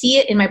 And I see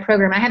it in my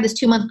program. I have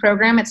this 2-month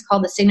program. It's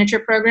called the Signature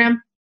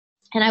Program.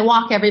 And I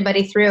walk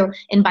everybody through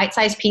in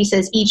bite-sized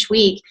pieces each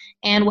week.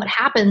 And what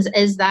happens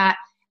is that,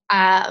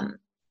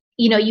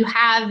 you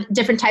have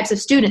different types of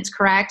students,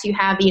 correct? You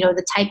have,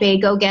 the type A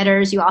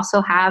go-getters. You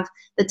also have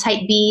the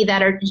type B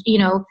that are,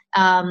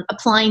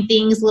 applying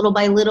things little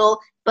by little,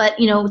 but,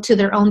 to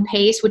their own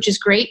pace, which is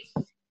great.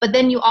 But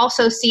then you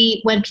also see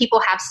when people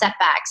have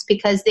setbacks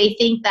because they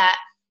think that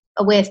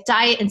with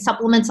diet and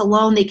supplements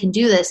alone, they can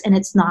do this. And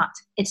it's not.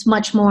 It's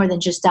much more than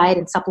just diet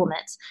and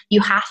supplements.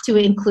 You have to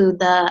include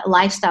the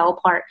lifestyle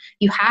part.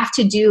 You have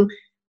to do,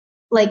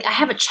 I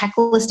have a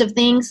checklist of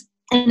things,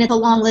 and it's a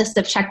long list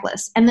of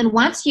checklists. And then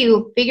once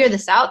you figure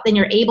this out, then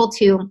you're able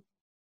to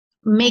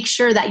make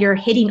sure that you're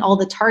hitting all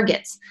the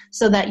targets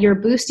so that you're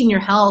boosting your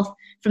health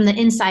from the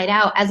inside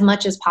out as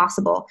much as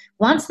possible.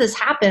 Once this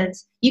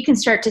happens, you can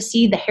start to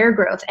see the hair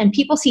growth, and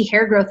people see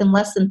hair growth in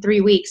less than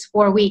 3 weeks,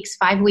 4 weeks,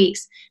 5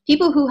 weeks.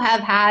 People who have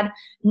had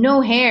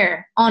no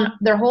hair on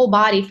their whole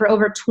body for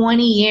over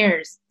 20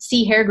 years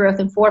see hair growth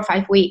in 4 or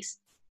 5 weeks.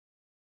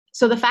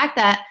 So the fact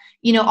that,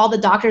 all the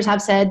doctors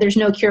have said there's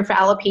no cure for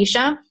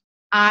alopecia,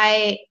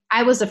 I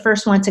was the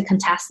first one to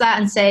contest that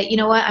and say, you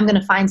know what, I'm going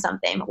to find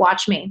something.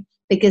 Watch me,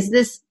 because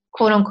this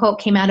quote unquote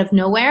came out of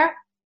nowhere.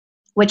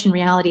 Which in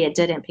reality it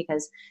didn't,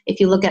 because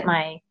if you look at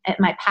my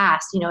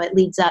past, it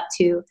leads up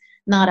to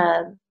not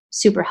a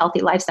super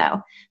healthy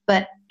lifestyle.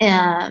 But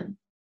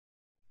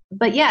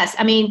yes,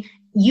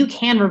 you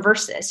can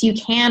reverse this. You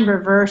can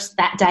reverse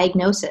that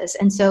diagnosis.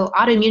 And so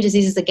autoimmune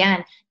diseases,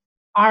 again,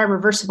 are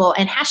reversible.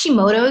 And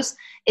Hashimoto's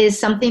is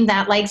something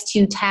that likes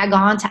to tag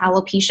on to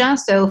alopecia.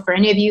 So for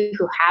any of you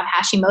who have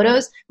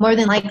Hashimoto's, more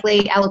than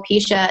likely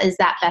alopecia is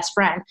that best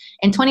friend.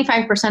 And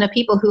 25% of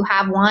people who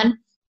have one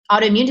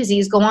autoimmune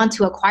disease go on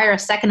to acquire a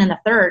second and a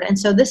third. And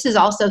so this is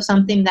also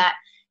something that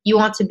you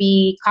want to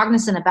be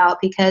cognizant about,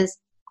 because,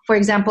 for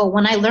example,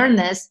 when I learned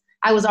this,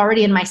 I was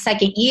already in my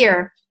second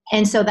year.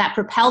 And so that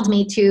propelled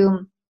me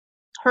to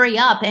hurry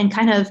up and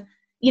kind of,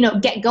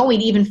 get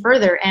going even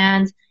further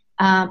and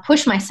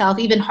push myself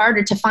even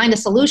harder to find a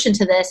solution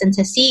to this and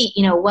to see,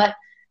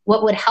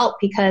 what would help,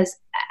 because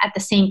at the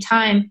same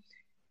time,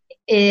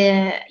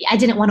 I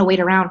didn't want to wait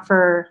around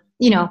for,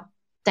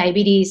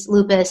 diabetes,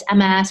 lupus,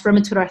 MS,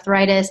 rheumatoid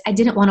arthritis. I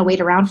didn't want to wait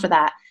around for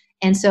that.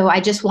 And so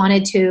I just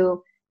wanted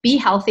to be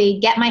healthy,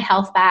 get my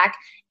health back.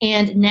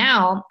 And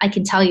now I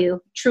can tell you,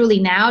 truly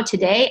now,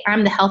 today,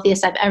 I'm the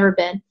healthiest I've ever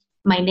been.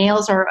 My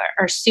nails are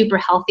super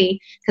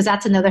healthy, because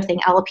that's another thing.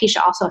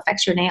 Alopecia also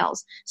affects your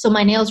nails. So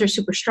my nails are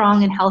super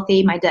strong and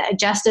healthy. My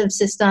digestive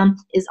system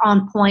is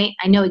on point.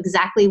 I know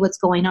exactly what's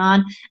going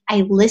on.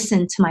 I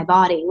listen to my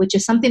body, which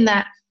is something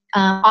that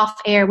off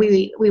air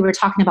we were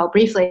talking about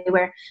briefly,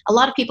 where a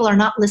lot of people are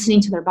not listening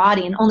to their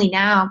body. And only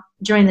now,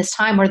 during this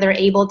time where they're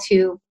able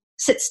to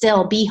sit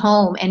still, be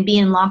home, and be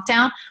in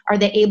lockdown, are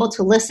they able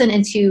to listen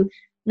and to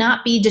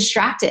not be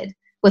distracted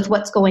with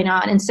what's going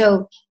on. And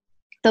so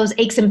those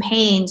aches and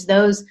pains,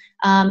 those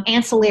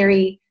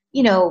ancillary,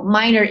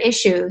 minor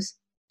issues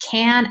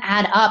can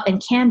add up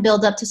and can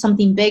build up to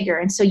something bigger.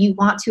 And so you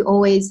want to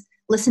always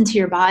listen to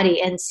your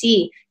body and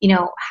see,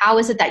 how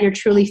is it that you're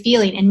truly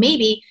feeling? And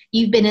maybe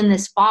you've been in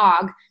this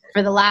fog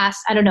for the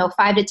last,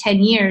 5 to 10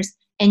 years,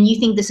 and you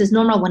think this is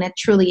normal when it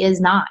truly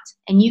is not.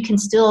 And you can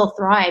still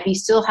thrive. You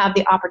still have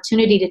the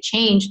opportunity to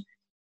change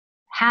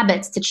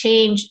habits, to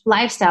change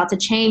lifestyle, to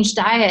change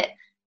diet,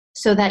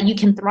 so that you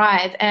can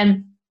thrive.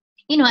 And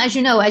as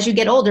you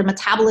get older,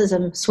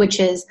 metabolism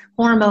switches,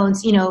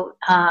 hormones,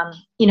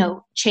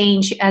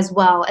 change as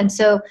well. And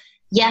so,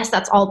 yes,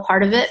 that's all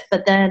part of it.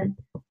 But then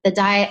the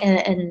diet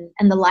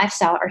and the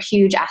lifestyle are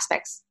huge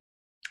aspects.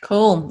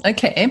 Cool.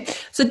 Okay.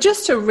 So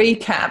just to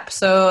recap,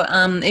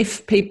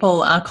 if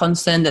people are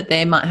concerned that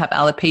they might have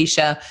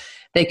alopecia,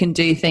 they can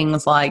do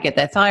things like get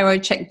their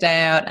thyroid checked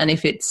out. And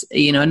if it's,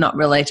 not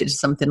related to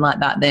something like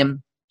that,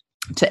 then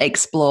to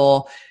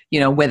explore,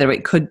 whether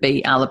it could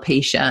be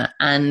alopecia.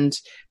 And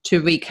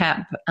to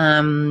recap,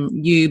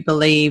 you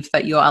believe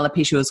that your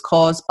alopecia was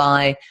caused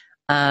by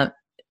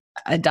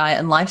a diet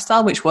and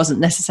lifestyle, which wasn't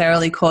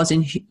necessarily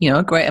causing,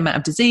 a great amount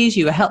of disease.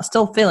 You were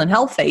still feeling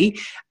healthy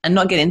and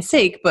not getting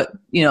sick, but,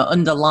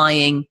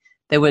 underlying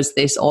there was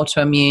this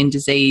autoimmune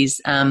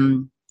disease,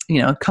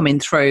 coming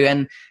through.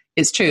 And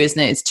it's true, isn't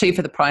it? It's 2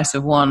 for the price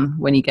of 1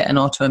 when you get an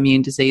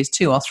autoimmune disease,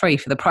 2 or 3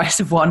 for the price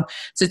of 1.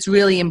 So it's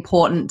really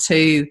important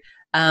to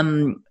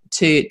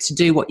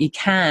do what you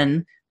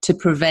can to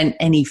prevent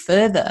any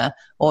further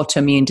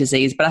autoimmune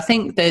disease. But I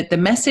think the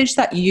message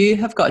that you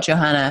have got,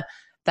 Johanna,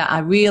 that I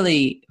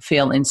really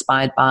feel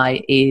inspired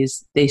by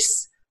is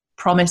this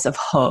promise of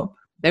hope.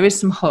 There is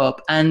some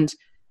hope. And,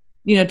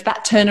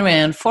 that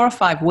turnaround, 4 or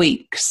 5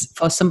 weeks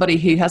for somebody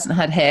who hasn't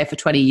had hair for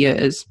 20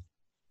 years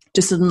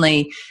to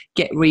suddenly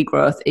get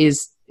regrowth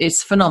is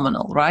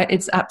phenomenal, right?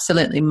 It's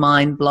absolutely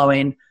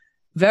mind-blowing,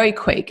 very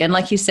quick. And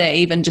like you say,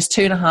 even just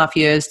 2.5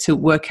 years to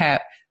work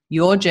out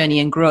your journey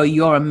and grow,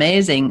 you're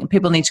amazing.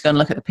 People need to go and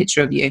look at the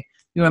picture of you.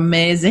 Your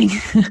amazing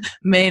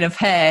mane of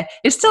hair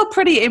is still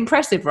pretty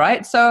impressive,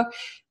 right? So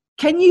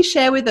can you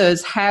share with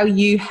us how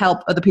you help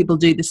other people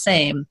do the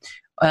same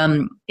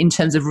in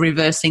terms of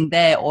reversing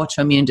their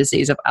autoimmune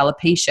disease of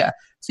alopecia?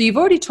 So you've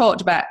already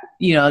talked about,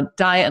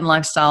 diet and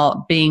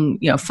lifestyle being,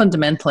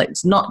 fundamental.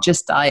 It's not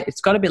just diet,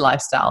 it's got to be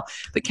lifestyle.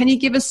 But can you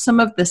give us some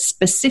of the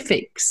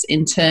specifics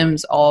in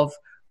terms of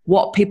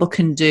what people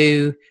can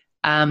do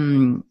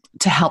to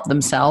help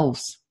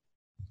themselves?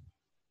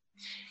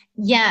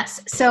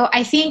 Yes. So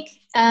I think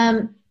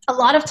a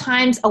lot of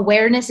times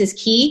awareness is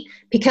key,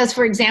 because,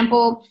 for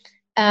example,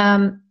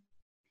 a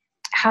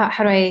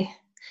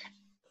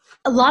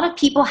lot of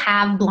people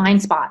have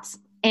blind spots,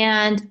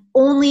 and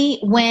only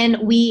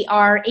when we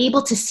are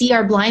able to see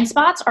our blind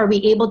spots are we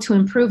able to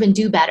improve and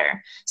do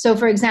better. So,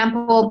 for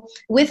example,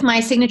 with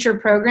my signature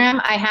program,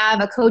 I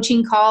have a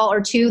coaching call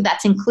or 2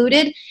 that's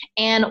included.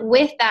 And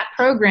with that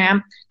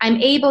program, I'm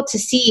able to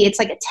see, it's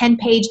like a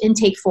 10-page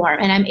intake form,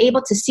 and I'm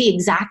able to see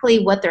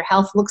exactly what their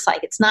health looks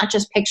like. It's not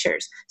just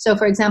pictures. So,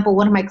 for example,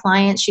 one of my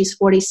clients, she's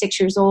 46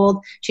 years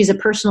old. She's a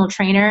personal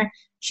trainer.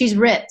 She's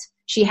ripped.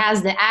 She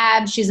has the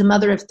abs. She's a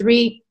mother of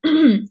 3.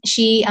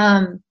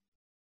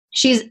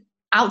 She's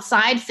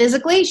outside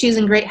physically. She's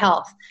in great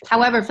health.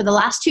 However, for the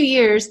last 2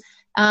 years,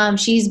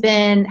 she's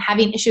been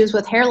having issues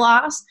with hair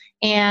loss,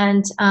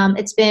 and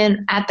it's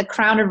been at the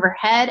crown of her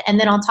head. And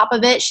then on top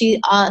of it,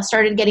 she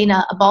started getting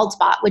a bald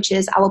spot, which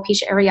is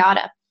alopecia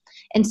areata.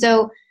 And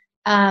so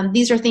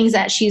these are things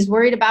that she's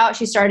worried about.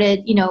 She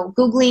started,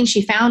 Googling,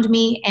 she found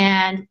me,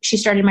 and she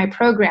started my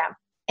program.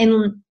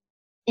 And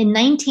in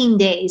 19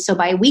 days, so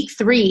by week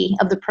 3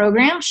 of the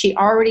program, she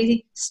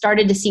already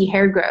started to see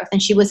hair growth,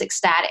 and she was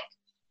ecstatic.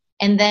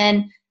 And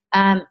then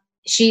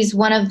she's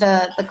one of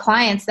the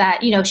clients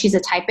that, she's a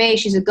type A,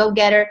 she's a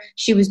go-getter.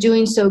 She was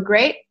doing so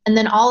great. And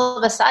then all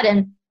of a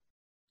sudden,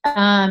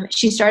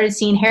 she started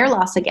seeing hair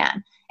loss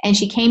again. And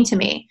she came to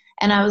me,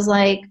 and I was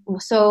like,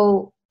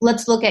 so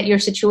let's look at your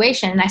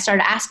situation. And I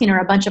started asking her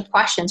a bunch of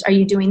questions. Are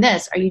you doing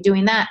this? Are you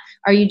doing that?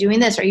 Are you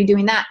doing this? Are you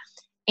doing that?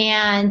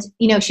 And,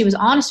 she was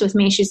honest with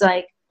me. She's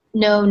like,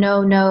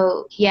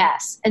 no,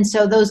 yes. And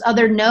so those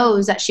other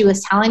no's that she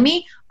was telling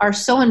me are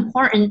so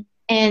important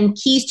and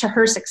keys to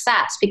her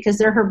success because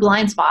they're her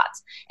blind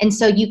spots. And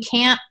so you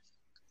can't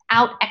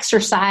out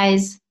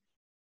exercise,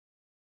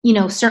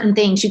 certain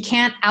things. You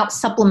can't out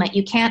supplement.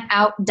 You can't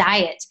out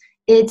diet.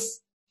 It's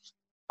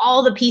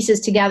all the pieces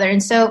together.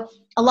 And so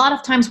a lot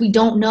of times we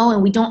don't know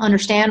and we don't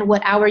understand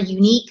what our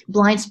unique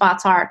blind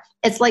spots are.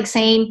 It's like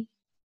saying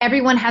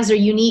everyone has their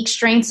unique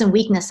strengths and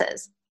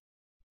weaknesses.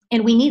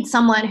 And we need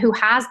someone who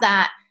has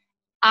that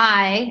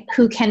eye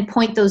who can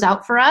point those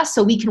out for us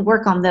so we can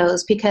work on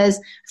those, because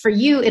for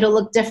you, it'll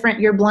look different,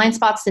 your blind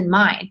spots than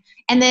mine.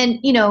 And then,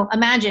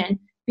 imagine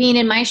being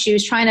in my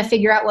shoes, trying to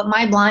figure out what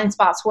my blind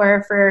spots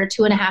were for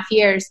 2.5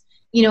 years.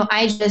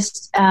 I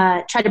just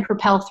tried to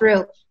propel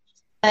through.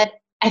 But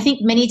I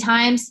think many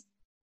times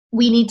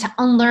we need to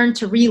unlearn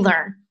to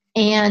relearn.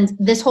 And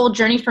this whole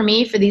journey for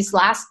me for these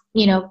last,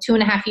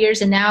 2.5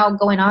 years and now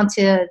going on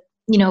to,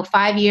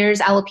 5 years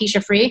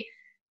alopecia free,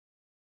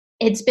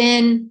 it's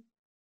been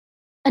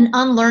an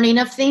unlearning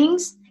of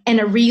things and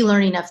a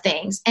relearning of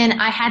things. And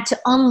I had to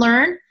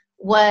unlearn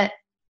what,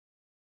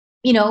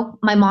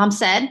 my mom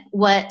said,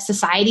 what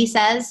society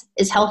says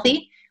is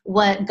healthy,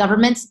 what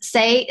governments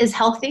say is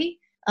healthy.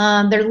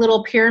 Their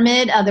little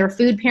pyramid, their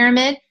food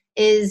pyramid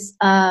is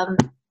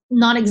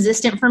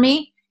non-existent for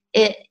me.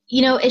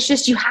 It's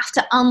just you have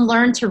to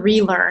unlearn to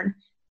relearn.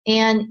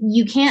 And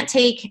you can't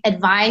take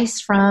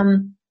advice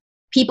from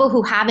people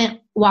who haven't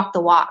walked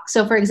the walk.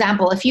 So for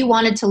example, if you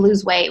wanted to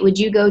lose weight, would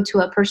you go to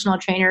a personal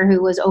trainer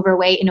who was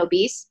overweight and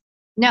obese?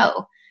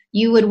 No.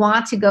 You would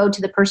want to go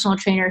to the personal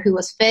trainer who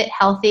was fit,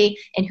 healthy,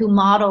 and who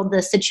modeled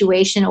the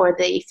situation or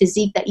the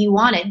physique that you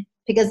wanted,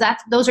 because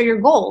those are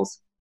your goals,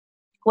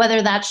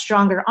 whether that's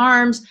stronger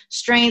arms,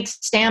 strength,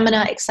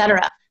 stamina,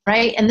 etc.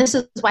 Right? And this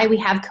is why we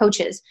have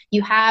coaches.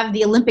 You have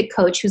the Olympic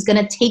coach who's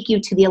going to take you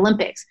to the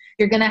Olympics.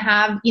 You're going to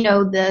have,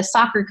 the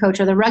soccer coach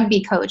or the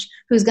rugby coach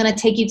who's going to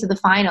take you to the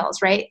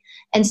finals, right?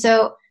 And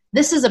so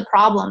this is a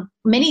problem.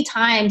 Many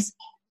times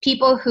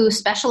people who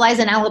specialize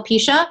in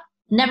alopecia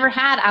never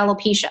had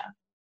alopecia.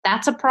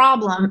 That's a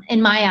problem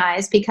in my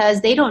eyes because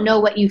they don't know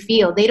what you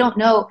feel. They don't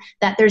know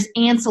that there's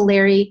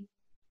ancillary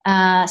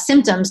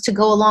symptoms to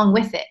go along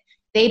with it.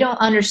 They don't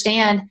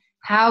understand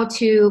how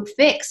to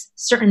fix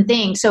certain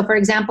things. So for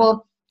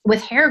example,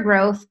 with hair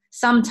growth,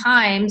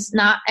 sometimes,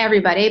 not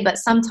everybody, but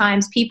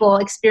sometimes people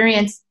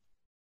experience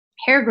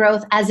hair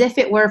growth as if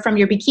it were from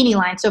your bikini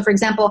line. So for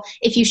example,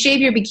 if you shave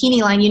your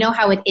bikini line, you know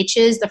how it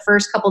itches the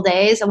first couple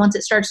days, and once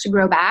it starts to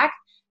grow back,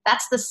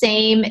 that's the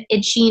same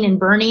itching and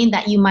burning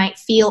that you might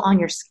feel on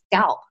your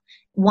scalp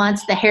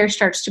once the hair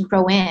starts to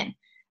grow in.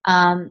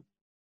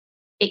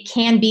 It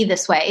can be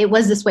this way. It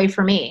was this way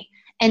for me.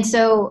 And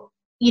so,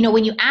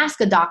 when you ask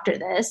a doctor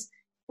this,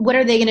 what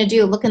are they going to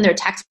do? Look in their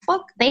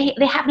textbook? They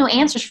have no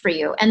answers for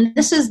you. And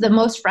this is the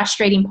most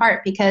frustrating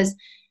part because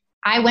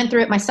I went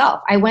through it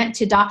myself. I went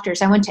to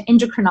doctors. I went to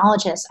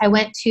endocrinologists. I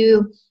went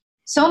to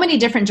so many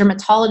different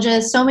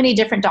dermatologists, so many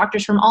different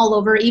doctors from all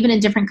over, even in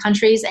different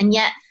countries. And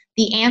yet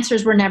the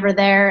answers were never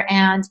there.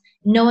 And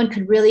no one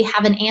could really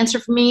have an answer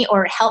for me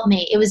or help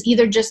me. It was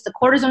either just the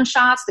cortisone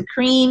shots, the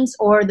creams,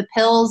 or the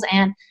pills.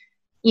 And,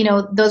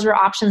 those were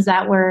options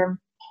that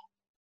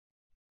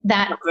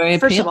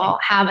first of all,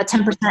 have a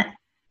 10%,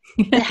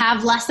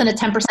 have less than a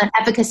 10%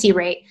 efficacy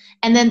rate.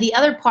 And then the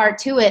other part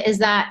to it is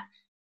that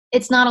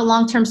it's not a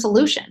long-term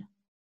solution.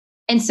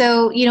 And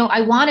so,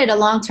 I wanted a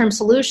long-term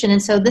solution.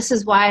 And so this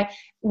is why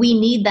we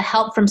need the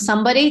help from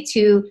somebody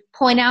to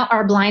point out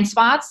our blind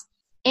spots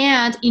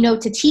and,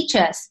 to teach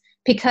us,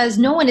 because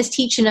no one is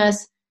teaching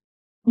us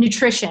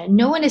nutrition.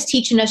 No one is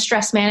teaching us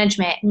stress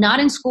management, not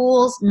in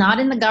schools, not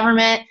in the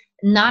government,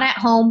 not at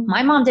home.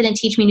 My mom didn't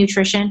teach me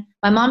nutrition.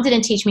 My mom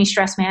didn't teach me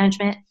stress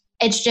management.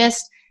 It's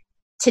just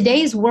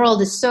today's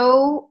world is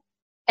so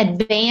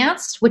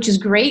advanced, which is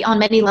great on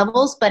many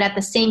levels, but at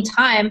the same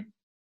time,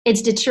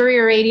 it's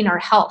deteriorating our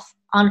health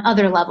on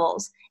other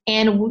levels.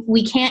 And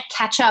we can't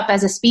catch up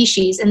as a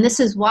species. And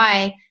this is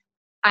why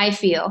I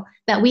feel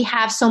that we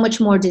have so much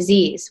more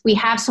disease. We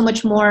have so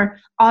much more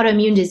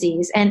autoimmune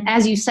disease. And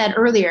as you said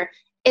earlier,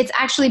 it's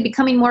actually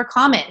becoming more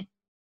common.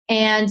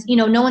 And,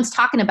 no one's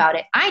talking about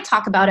it. I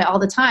talk about it all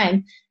the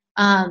time,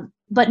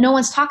 but no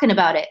one's talking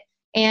about it.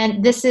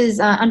 And this is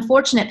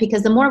unfortunate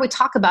because the more we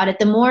talk about it,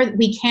 the more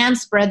we can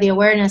spread the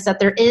awareness that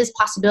there is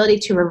possibility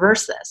to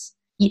reverse this.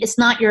 It's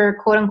not your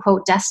quote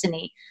unquote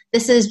destiny.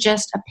 This is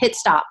just a pit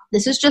stop.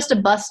 This is just a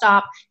bus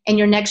stop, and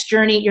your next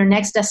journey, your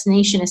next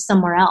destination is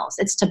somewhere else.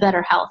 It's to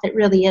better health. It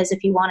really is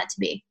if you want it to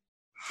be.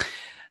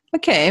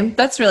 Okay,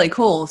 that's really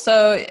cool.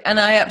 So, and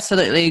I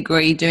absolutely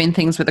agree, doing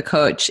things with a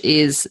coach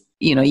is,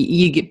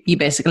 you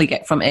basically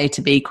get from A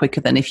to B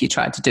quicker than if you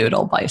tried to do it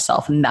all by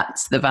yourself. And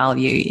that's the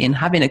value in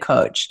having a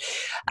coach.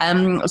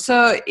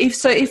 So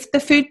if the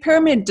food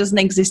pyramid doesn't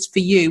exist for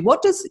you,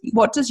 what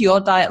does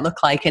your diet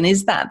look like? And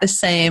is that the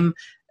same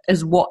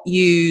as what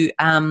you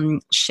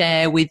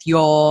share with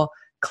your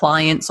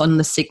clients on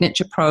the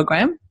Signature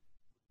program?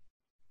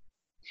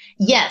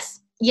 Yes.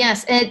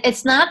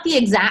 It's not the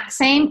exact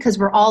same because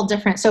we're all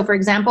different. So for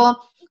example,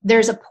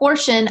 there's a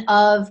portion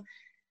of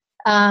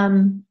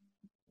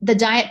the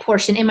diet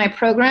portion in my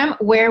program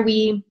where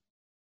we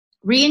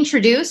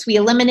reintroduce, we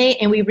eliminate,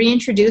 and we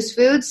reintroduce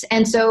foods.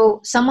 And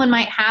so someone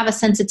might have a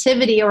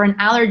sensitivity or an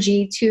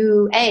allergy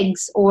to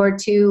eggs or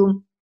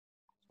to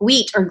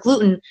wheat or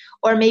gluten,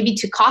 or maybe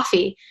to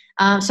coffee.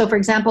 So for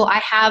example, I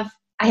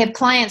have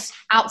clients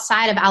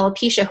outside of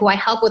alopecia who I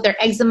help with their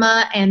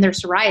eczema and their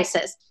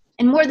psoriasis.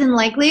 And more than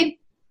likely,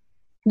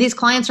 these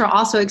clients are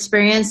also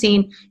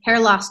experiencing hair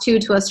loss too,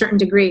 to a certain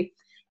degree.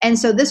 And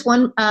so this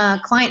one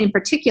client in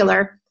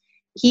particular,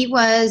 he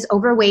was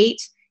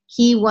overweight.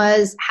 He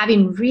was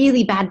having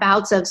really bad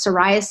bouts of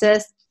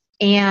psoriasis,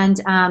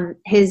 and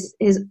his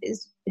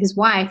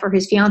wife, or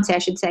his fiance, I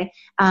should say,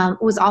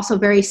 was also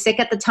very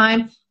sick at the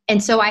time.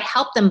 And so I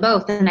helped them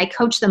both, and I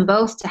coached them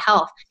both to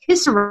health.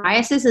 His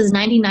psoriasis is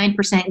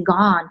 99%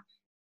 gone.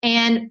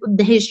 And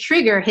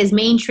his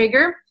main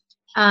trigger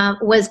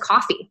was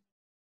coffee.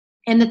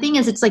 And the thing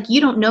is, it's like,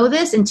 you don't know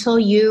this until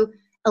you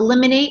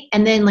eliminate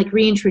and then like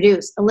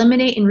reintroduce,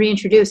 eliminate and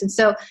reintroduce. And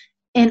so,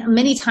 and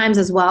many times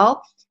as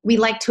well, we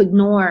like to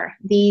ignore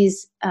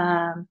these,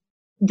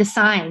 the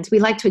signs. We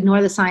like to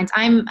ignore the signs.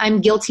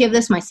 I'm guilty of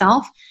this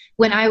myself.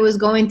 When I was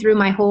going through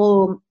my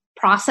whole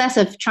process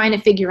of trying to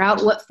figure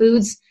out what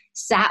foods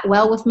sat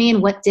well with me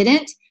and what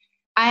didn't,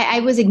 I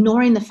was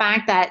ignoring the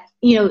fact that,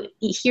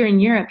 here in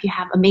Europe, you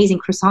have amazing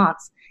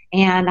croissants.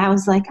 And I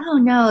was like, oh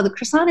no, the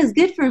croissant is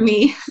good for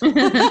me.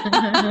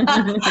 And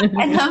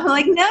I'm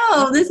like,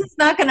 no, this is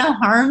not going to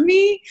harm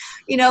me.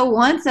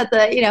 Once at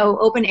the,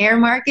 open air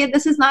market,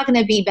 this is not going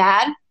to be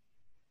bad.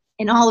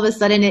 And all of a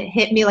sudden it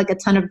hit me like a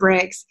ton of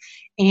bricks.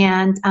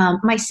 And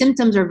my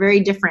symptoms are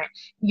very different.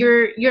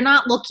 You're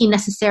not looking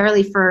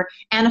necessarily for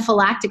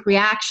anaphylactic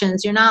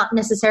reactions. You're not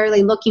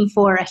necessarily looking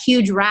for a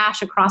huge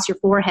rash across your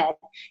forehead.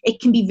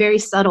 It can be very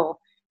subtle.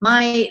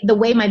 The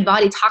way my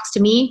body talks to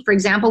me, for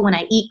example, when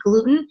I eat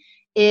gluten,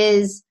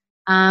 is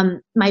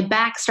my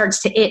back starts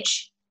to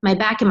itch, my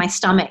back and my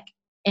stomach,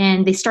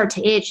 and they start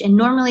to itch. And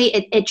normally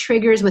it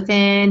triggers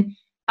within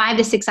 5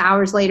 to 6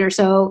 hours later.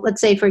 So let's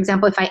say, for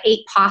example, if I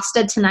ate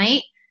pasta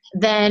tonight,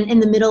 then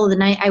in the middle of the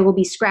night, I will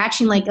be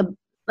scratching like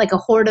a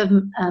horde of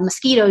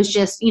mosquitoes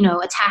just,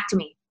 attacked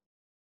me.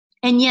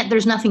 And yet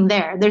there's nothing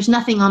there. There's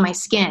nothing on my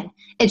skin.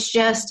 It's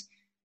just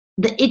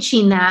the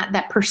itching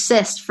that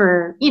persists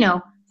for,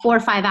 4 or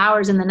 5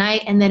 hours in the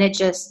night, and then it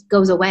just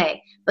goes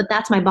away. But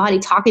that's my body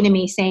talking to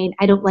me saying,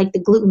 I don't like the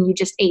gluten you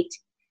just ate.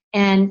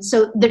 And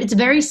so it's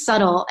very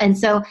subtle. And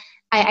so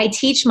I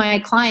teach my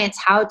clients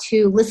how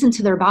to listen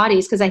to their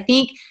bodies, because I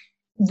think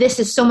this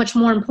is so much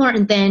more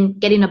important than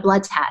getting a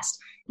blood test.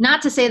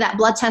 Not to say that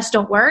blood tests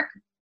don't work.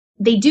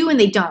 They do and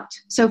they don't.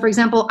 So for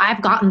example,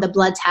 I've gotten the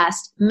blood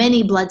test,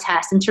 many blood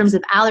tests in terms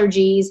of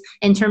allergies,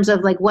 in terms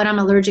of like what I'm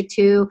allergic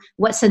to,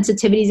 what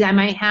sensitivities I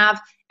might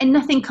have, and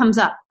nothing comes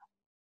up.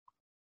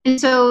 And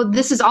so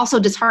this is also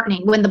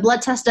disheartening when the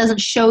blood test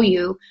doesn't show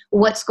you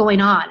what's going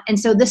on. And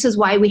so this is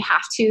why we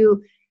have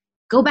to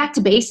go back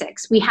to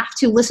basics. We have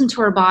to listen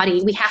to our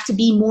body. We have to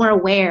be more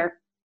aware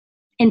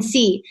and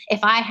see if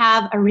I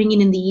have a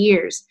ringing in the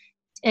ears,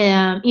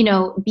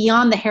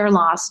 beyond the hair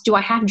loss. Do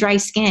I have dry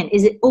skin?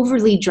 Is it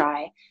overly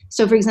dry?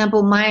 So for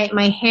example,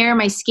 my hair,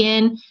 my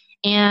skin,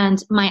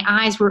 and my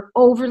eyes were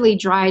overly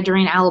dry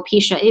during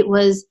alopecia. It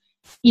was,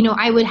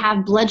 I would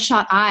have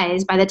bloodshot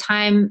eyes by the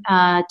time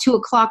 2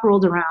 o'clock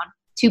rolled around,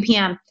 2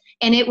 p.m.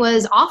 And it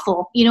was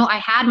awful.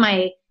 I had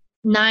my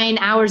 9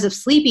 hours of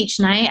sleep each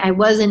night. I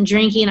wasn't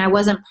drinking. I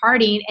wasn't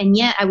partying. And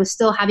yet I was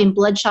still having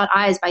bloodshot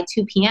eyes by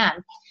 2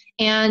 p.m.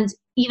 And,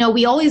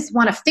 we always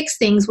want to fix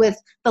things with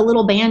the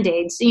little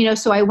Band-Aids.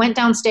 So I went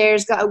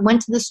downstairs,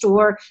 went to the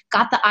store,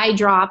 got the eye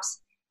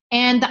drops.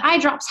 And the eye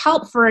drops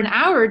help for an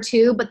hour or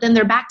two, but then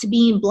they're back to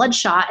being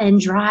bloodshot and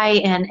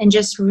dry and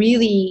just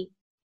really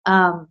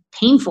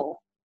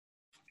painful.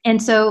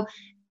 And so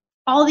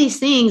all these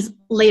things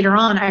later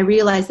on, I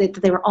realized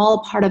that they were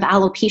all part of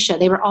alopecia.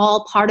 They were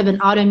all part of an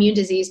autoimmune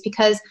disease,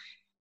 because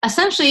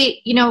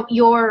essentially,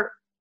 your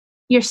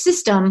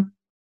system,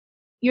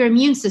 your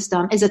immune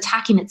system is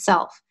attacking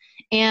itself.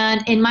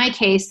 And in my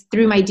case,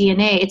 through my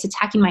DNA, it's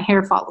attacking my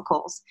hair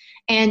follicles.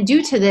 And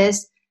due to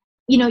this,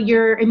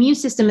 your immune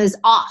system is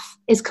off,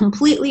 is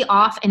completely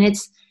off, and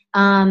it's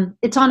on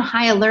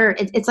high alert.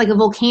 It's like a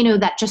volcano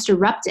that just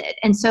erupted.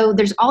 And so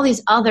there's all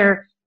these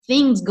other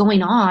things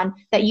going on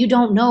that you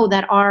don't know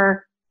that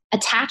are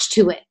attached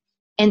to it.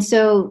 And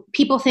so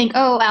people think,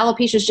 oh,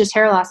 alopecia is just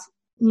hair loss.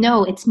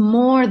 No, it's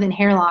more than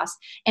hair loss.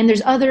 And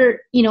there's other,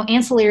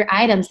 ancillary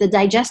items. The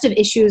digestive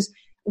issues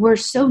were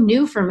so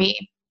new for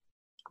me.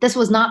 This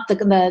was not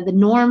the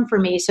norm for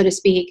me, so to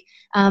speak.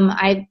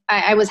 I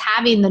was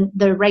having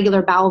the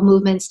regular bowel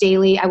movements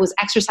daily. I was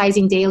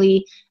exercising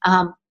daily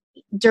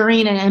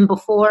during and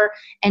before,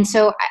 and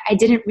so I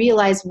didn't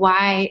realize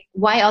why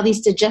all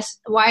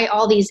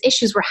these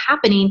issues were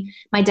happening.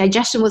 My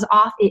digestion was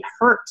off. It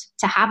hurt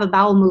to have a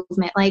bowel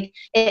movement. Like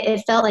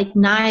it felt like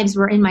knives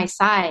were in my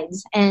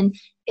sides, and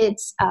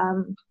it's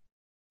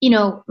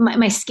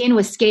my skin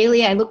was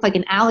scaly. I looked like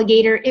an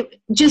alligator.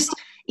 It just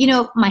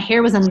my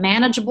hair was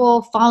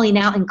unmanageable, falling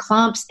out in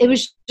clumps. It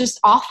was just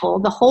awful.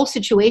 The whole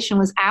situation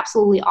was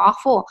absolutely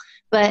awful.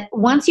 But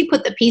once you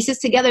put the pieces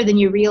together, then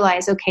you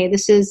realize, okay,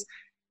 this is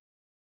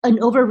an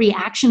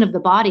overreaction of the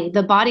body.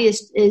 The body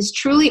is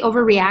truly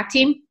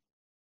overreacting,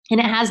 and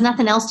it has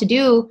nothing else to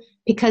do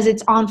because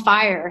it's on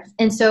fire.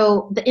 And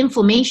so the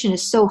inflammation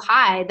is so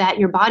high that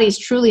your body is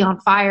truly on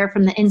fire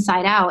from the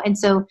inside out. And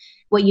so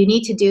what you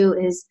need to do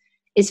is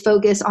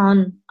focus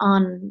on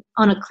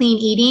a clean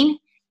eating,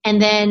 and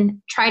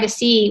then try to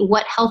see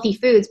what healthy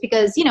foods,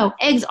 because,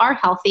 eggs are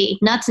healthy,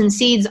 nuts and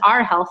seeds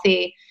are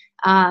healthy.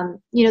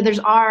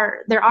 There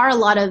are a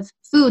lot of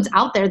foods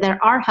out there that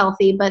are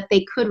healthy, but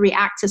they could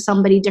react to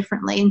somebody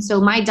differently. And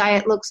so my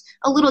diet looks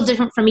a little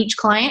different from each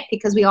client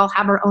because we all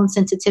have our own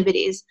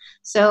sensitivities.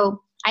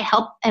 So I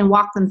help and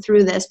walk them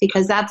through this,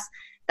 because that's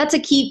a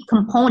key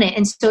component.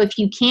 And so if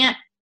you can't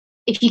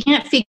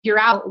figure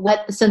out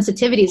what the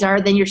sensitivities are,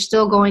 then you're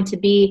still going to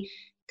be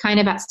kind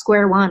of at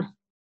square one.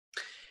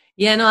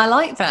 Yeah, no, I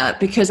like that,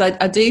 because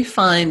I do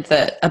find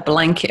that a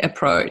blanket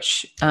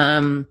approach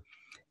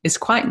is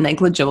quite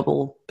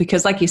negligible,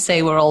 because like you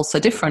say, we're all so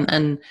different.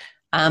 And,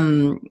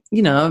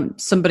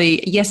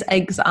 yes,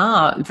 eggs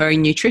are very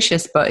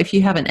nutritious, but if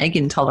you have an egg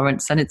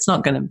intolerance, then it's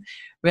not going to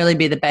really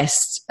be the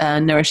best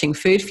nourishing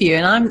food for you.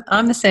 And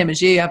I'm the same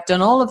as you. I've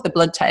done all of the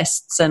blood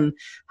tests and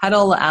had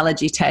all the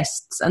allergy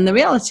tests. And the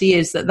reality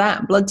is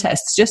that blood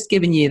test's just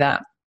giving you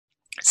that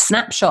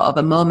snapshot of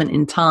a moment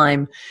in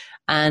time.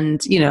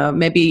 And,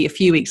 maybe a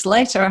few weeks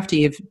later, after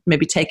you've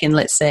maybe taken,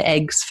 let's say,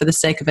 eggs, for the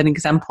sake of an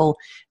example,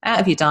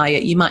 out of your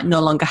diet, you might no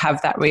longer have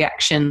that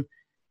reaction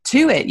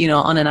to it,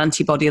 on an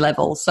antibody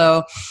level.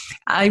 So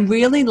I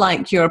really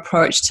like your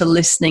approach to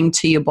listening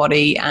to your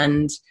body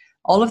and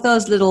all of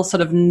those little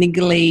sort of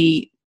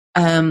niggly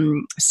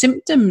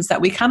symptoms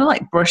that we kind of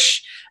like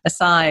brush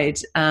aside,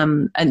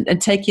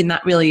 and taking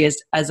that really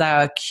as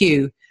our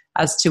cue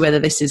as to whether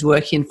this is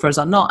working for us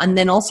or not. And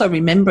then also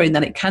remembering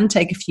that it can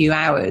take a few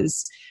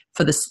hours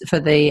for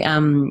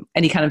the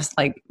any kind of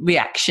like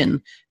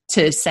reaction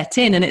to set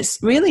in. And it's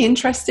really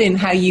interesting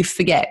how you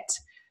forget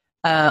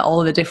all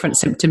of the different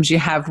symptoms you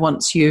have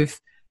once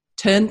you've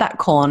turned that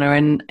corner.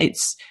 And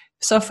it's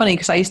so funny,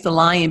 because I used to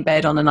lie in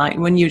bed on a night,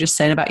 when you were just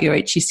saying about your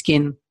itchy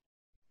skin,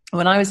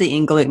 when I was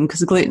eating gluten,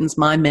 because gluten's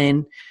my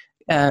main,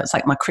 it's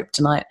like my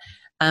kryptonite.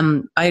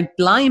 I'd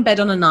lie in bed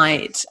on a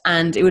night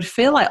and it would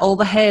feel like all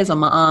the hairs on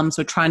my arms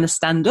were trying to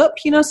stand up.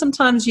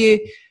 Sometimes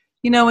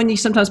when you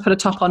sometimes put a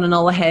top on and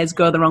all the hairs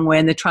go the wrong way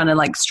and they're trying to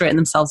like straighten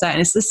themselves out.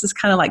 And it's this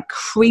kind of like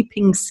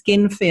creeping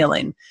skin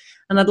feeling.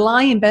 And I'd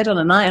lie in bed on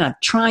a night and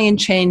I'd try and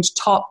change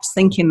tops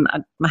thinking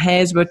my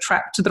hairs were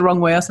trapped to the wrong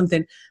way or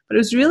something. But it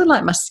was really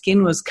like my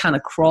skin was kind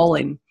of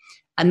crawling.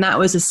 And that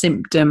was a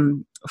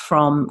symptom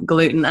from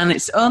gluten. And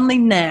it's only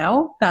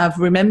now that I've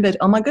remembered,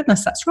 oh my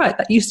goodness, that's right.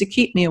 That used to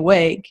keep me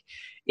awake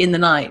in the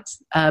night.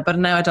 But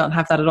now I don't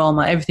have that at all.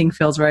 Everything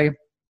feels very,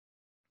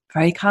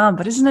 very calm.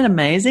 But isn't it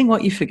amazing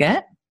what you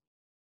forget?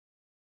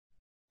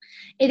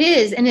 It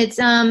is. And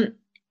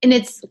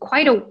it's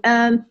quite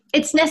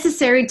it's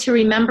necessary to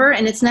remember,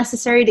 and it's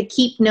necessary to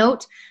keep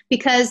note,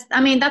 because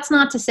that's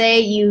not to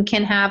say you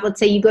can have, let's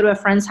say you go to a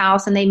friend's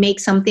house and they make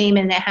something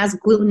and it has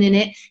gluten in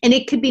it, and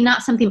it could be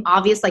not something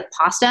obvious like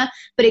pasta,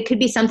 but it could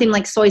be something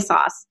like soy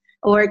sauce,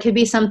 or it could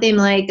be something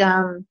like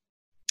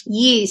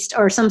yeast,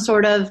 or some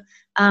sort of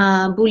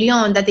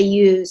bouillon that they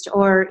used,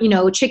 or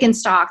chicken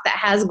stock that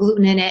has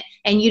gluten in it,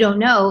 and you don't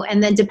know.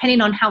 And then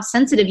depending on how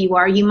sensitive you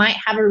are, you might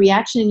have a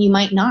reaction and you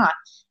might not.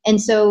 And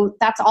so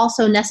that's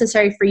also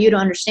necessary for you to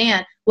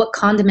understand what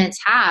condiments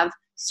have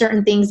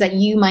certain things that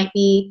you might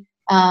be,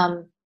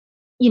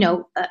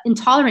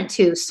 intolerant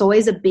to. Soy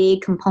is a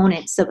big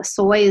component. So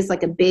soy is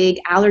like a big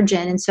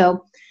allergen. And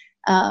so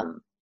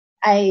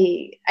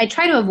I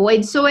try to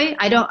avoid soy.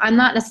 I'm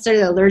not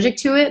necessarily allergic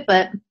to it,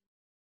 but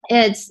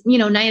it's,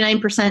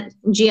 99%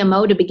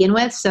 GMO to begin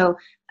with. So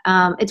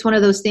it's one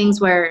of those things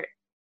where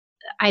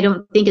I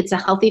don't think it's a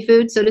healthy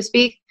food, so to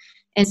speak.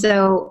 And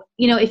so,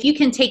 if you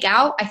can take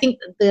out, I think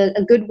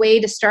a good way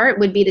to start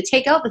would be to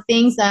take out the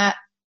things that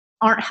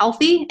aren't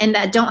healthy and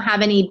that don't have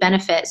any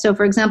benefit. So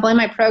for example, in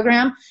my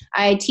program,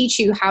 I teach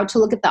you how to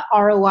look at the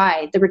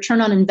ROI, the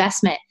return on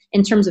investment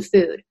in terms of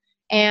food.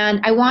 And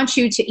I want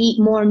you to eat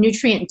more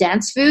nutrient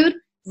dense food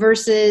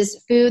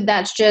versus food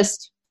that's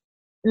just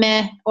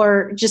meh,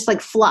 or just like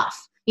fluff,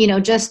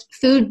 just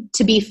food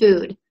to be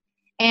food.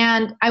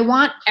 And I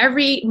want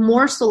every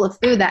morsel of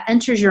food that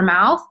enters your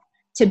mouth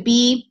to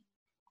be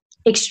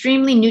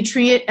extremely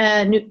nutrient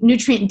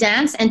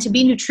dense and to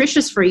be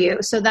nutritious for you,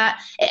 so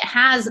that it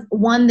has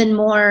more than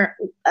one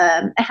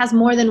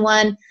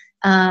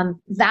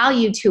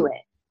value to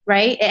it,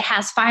 right? It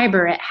has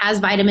fiber, it has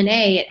vitamin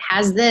A, it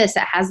has this,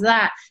 it has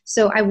that.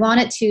 So I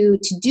want it to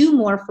do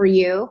more for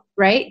you,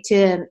 right?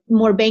 To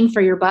more bang for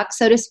your buck,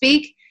 so to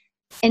speak,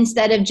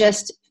 instead of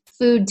just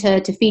food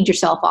to feed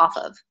yourself off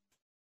of.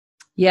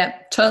 Yeah,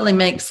 totally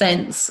makes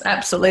sense.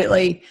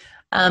 Absolutely.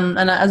 And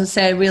as I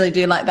say, I really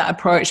do like that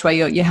approach where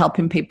you're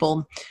helping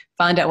people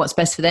find out what's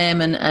best for them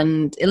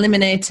and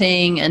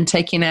eliminating and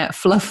taking out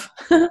fluff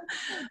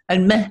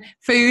and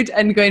food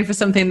and going for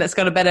something that's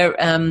got a better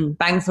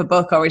bang for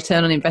buck or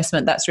return on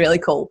investment. That's really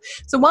cool.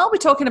 So while we're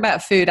talking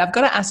about food, I've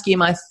got to ask you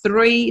my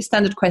 3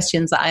 standard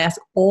questions that I ask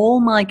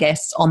all my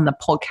guests on the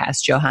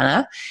podcast,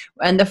 Johanna.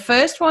 And the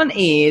first one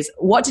is,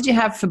 what did you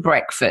have for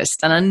breakfast?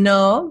 And I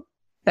know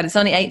that it's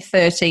only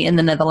 8:30 in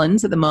the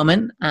Netherlands at the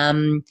moment.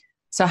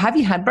 So have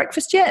you had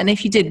breakfast yet? And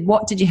if you did,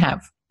 what did you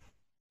have?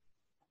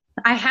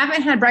 I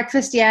haven't had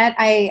breakfast yet.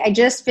 I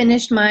just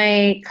finished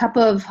my cup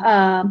of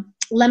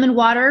lemon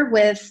water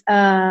with,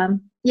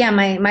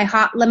 my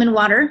hot lemon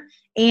water.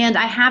 And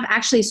I have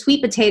actually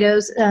sweet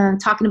potatoes,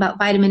 talking about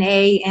vitamin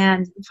A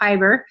and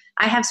fiber.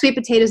 I have sweet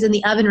potatoes in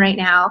the oven right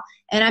now,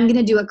 and I'm going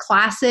to do a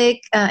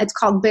classic. It's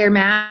called Bear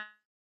Mash.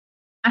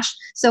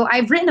 So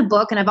I've written a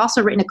book, and I've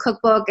also written a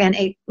cookbook, and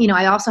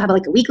I also have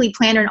like a weekly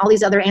planner and all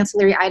these other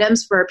ancillary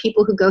items for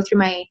people who go through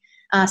my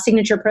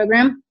signature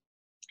program.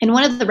 And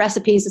one of the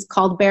recipes is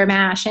called Bear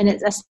Mash, and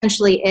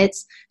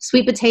it's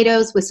sweet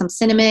potatoes with some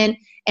cinnamon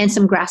and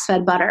some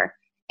grass-fed butter.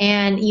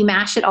 And you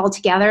mash it all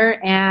together,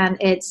 and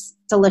it's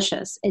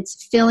delicious.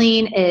 It's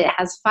filling. It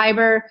has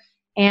fiber,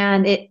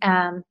 and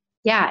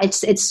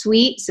it's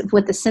sweet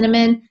with the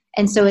cinnamon.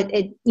 And so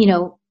it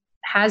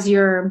has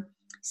your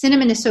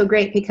cinnamon is so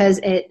great because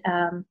it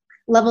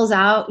levels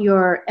out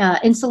your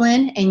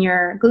insulin and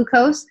your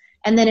glucose.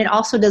 And then it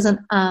also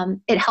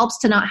it helps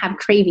to not have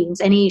cravings,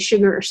 any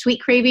sugar or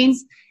sweet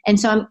cravings. And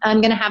so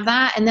I'm going to have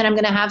that. And then I'm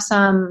going to have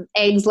some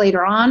eggs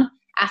later on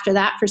after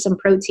that for some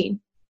protein.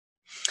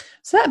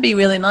 So that'd be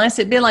really nice.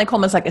 It'd be like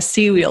almost like a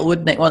cereal,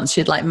 wouldn't it? Once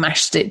you'd like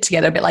mashed it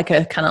together, a bit like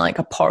a kind of like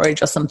a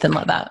porridge or something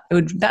like that.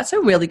 That's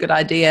a really good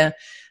idea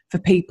for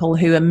people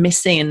who are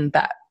missing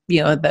that,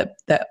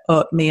 the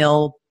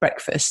oatmeal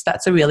breakfast.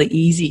 That's a really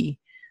easy,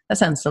 that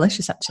sounds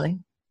delicious actually.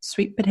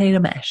 Sweet potato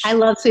mash. I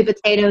love sweet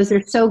potatoes.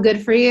 They're so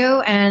good for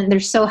you, and they're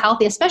so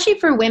healthy, especially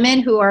for women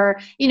who are,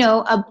 in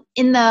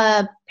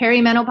the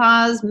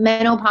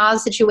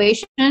menopause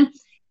situation.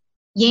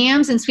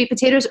 Yams and sweet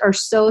potatoes are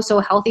so,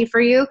 so healthy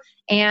for you.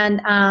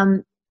 And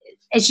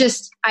it's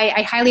just,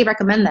 I highly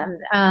recommend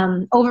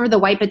them over the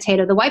white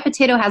potato. The white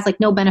potato has like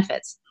no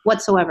benefits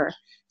whatsoever.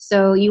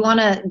 So you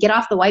want to get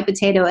off the white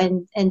potato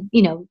and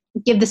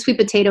give the sweet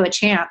potato a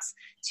chance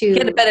to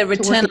get a better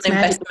return on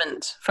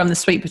investment from the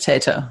sweet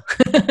potato.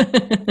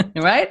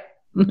 Right?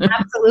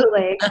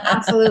 Absolutely.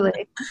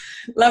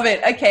 Love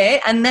it.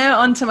 Okay. And now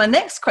on to my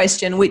next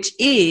question, which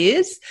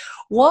is,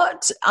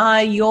 what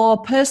are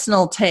your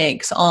personal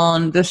takes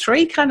on the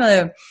 3 kind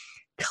of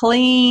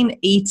clean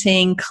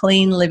eating,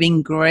 clean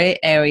living gray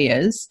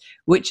areas,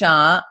 which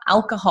are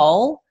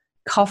alcohol,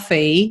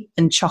 coffee,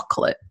 and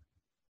chocolate?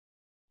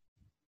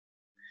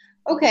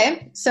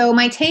 Okay, so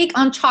my take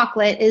on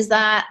chocolate is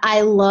that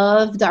I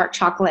love dark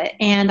chocolate,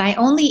 and I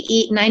only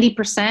eat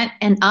 90%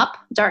 and up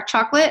dark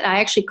chocolate. I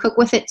actually cook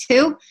with it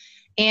too,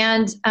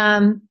 and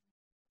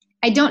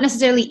I don't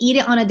necessarily eat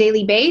it on a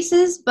daily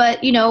basis, but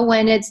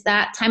when it's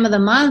that time of the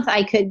month,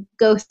 I could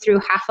go through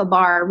half a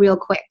bar real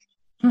quick.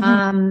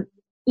 Mm-hmm.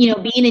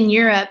 Being in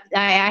Europe,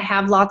 I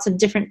have lots of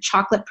different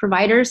chocolate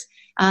providers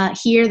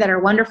here that are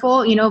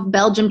wonderful,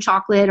 Belgium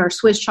chocolate or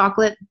Swiss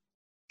chocolate.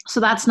 So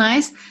that's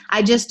nice.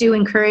 I just do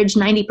encourage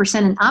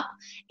 90% and up.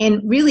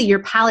 And really your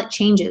palate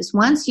changes.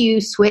 Once you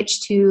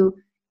switch to,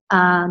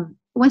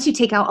 once you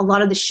take out a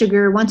lot of the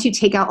sugar, once you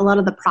take out a lot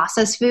of the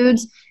processed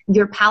foods,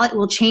 your palate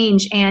will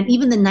change. And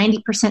even the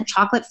 90%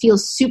 chocolate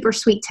feels super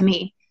sweet to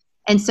me.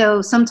 And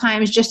so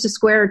sometimes just a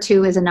square or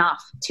 2 is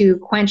enough to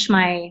quench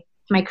my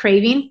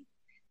craving.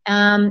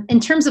 In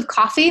terms of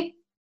coffee,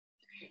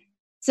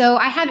 so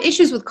I have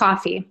issues with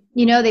coffee.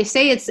 They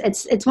say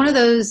it's one of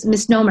those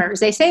misnomers.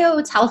 They say, oh,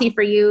 it's healthy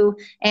for you,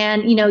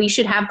 and you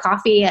should have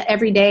coffee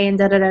every day and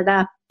da da da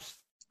da.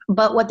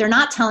 But what they're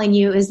not telling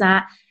you is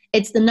that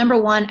it's the number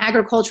 1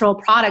 agricultural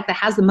product that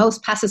has the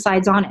most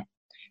pesticides on it.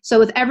 So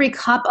with every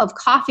cup of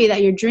coffee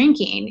that you're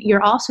drinking,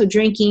 you're also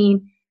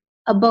drinking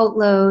a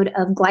boatload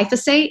of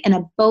glyphosate and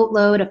a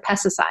boatload of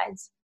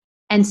pesticides.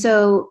 And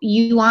so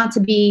you want to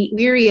be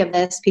weary of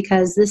this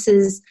because this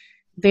is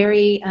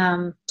very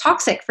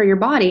toxic for your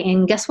body.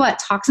 And guess what?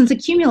 Toxins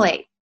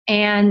accumulate.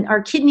 And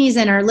our kidneys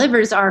and our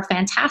livers are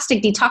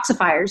fantastic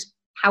detoxifiers.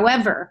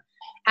 However,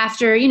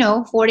 after,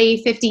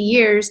 40, 50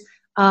 years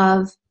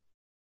of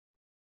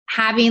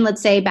having,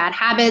 let's say, bad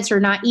habits or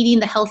not eating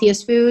the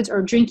healthiest foods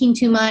or drinking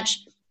too much,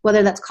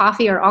 whether that's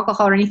coffee or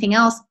alcohol or anything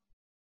else,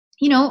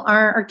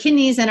 our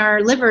kidneys and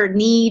our liver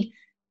need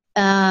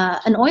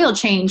an oil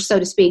change, so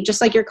to speak, just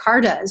like your car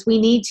does. We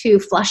need to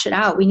flush it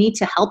out. We need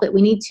to help it.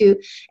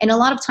 And a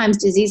lot of times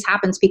disease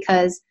happens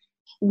because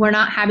we're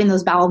not having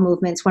those bowel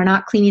movements. We're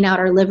not cleaning out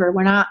our liver.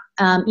 We're not,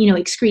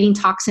 excreting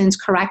toxins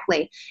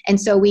correctly. And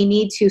so we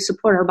need to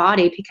support our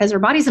body because our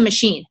body's a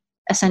machine,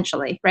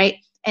 essentially, right?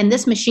 And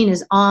this machine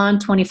is on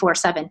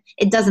 24/7.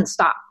 It doesn't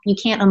stop. You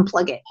can't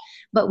unplug it,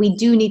 but we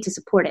do need to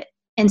support it.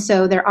 And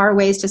so there are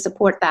ways to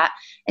support that.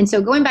 And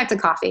so going back to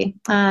coffee,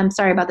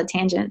 sorry about the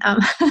tangent.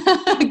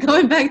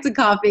 Going back to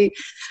coffee,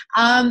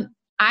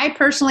 I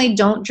personally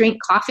don't drink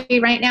coffee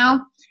right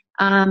now.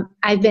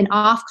 I've been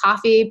off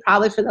coffee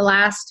probably for the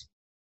last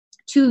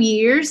 2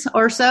 years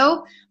or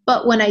so.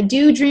 But when I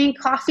do drink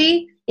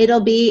coffee,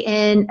 it'll be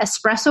in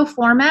espresso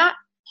format.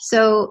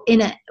 So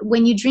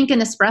when you drink in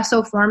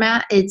espresso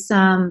format, it's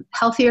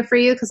healthier for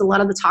you because a lot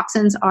of the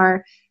toxins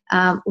are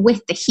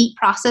with the heat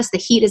process. The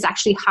heat is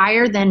actually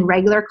higher than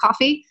regular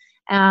coffee.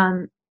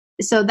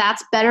 So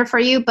that's better for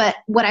you. But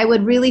what I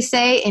would really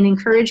say and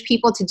encourage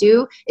people to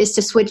do is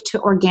to switch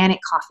to organic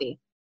coffee.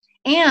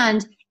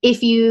 And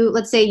if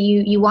let's say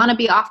you want to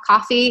be off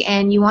coffee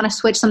and you want to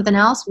switch something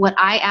else, what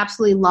I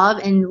absolutely love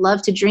and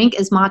love to drink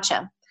is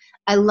matcha.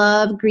 I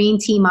love green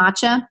tea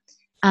matcha.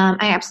 I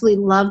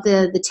absolutely love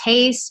the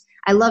taste.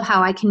 I love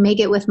how I can make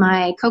it with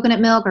my coconut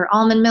milk or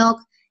almond milk,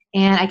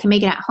 and I can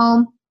make it at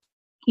home.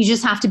 You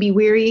just have to be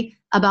wary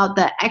about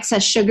the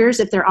excess sugars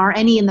if there are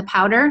any in the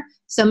powder.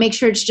 So make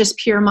sure it's just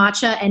pure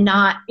matcha and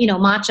not,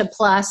 matcha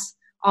plus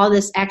all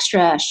this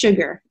extra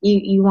sugar.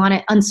 You want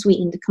it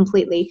unsweetened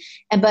completely.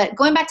 But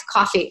going back to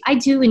coffee, I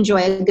do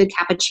enjoy a good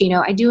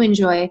cappuccino. I do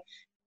enjoy,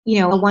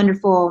 a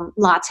wonderful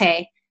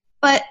latte.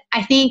 But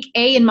I think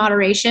in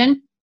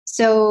moderation.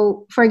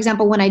 So for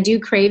example, when I do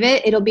crave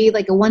it, it'll be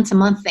like a once a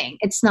month thing.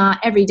 It's not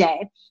every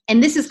day.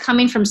 And this is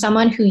coming from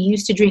someone who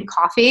used to drink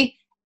coffee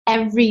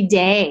every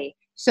day.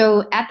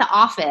 So at the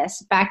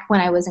office, back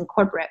when I was in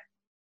corporate,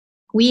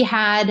 we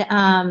had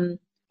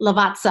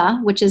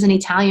Lavazza, which is an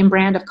Italian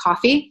brand of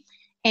coffee.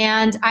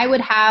 And I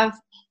would have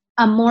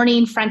a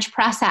morning French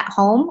press at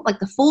home, like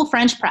the full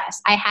French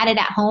press. I had it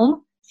at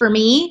home for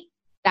me.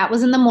 That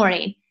was in the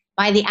morning.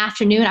 By the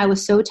afternoon, I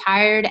was so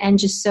tired and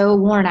just so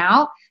worn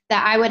out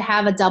that I would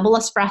have a double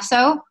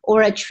espresso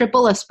or a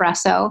triple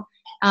espresso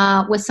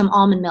with some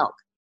almond milk.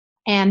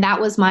 And that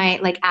was my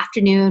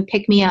afternoon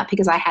pick me up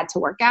because I had to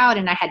work out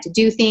and I had to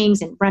do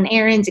things and run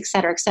errands, et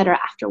cetera,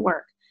 after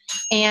work.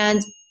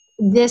 And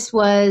this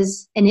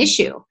was an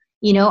issue.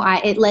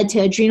 It led to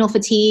adrenal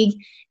fatigue.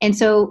 And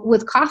so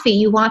with coffee,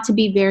 you want to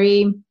be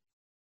very,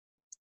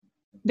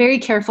 very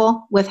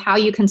careful with how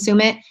you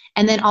consume it.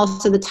 And then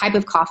also the type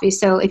of coffee.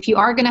 So if you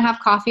are going to have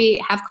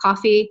coffee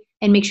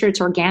and make sure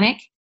it's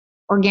organic,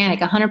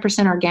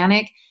 100%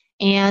 organic.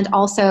 And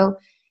also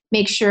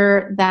make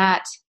sure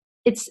that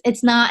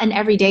it's not an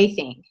everyday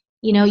thing.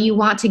 You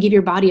want to give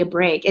your body a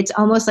break. It's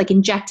almost like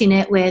injecting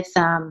it with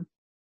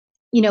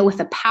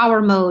a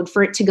power mode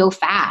for it to go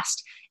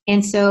fast.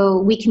 And so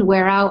we can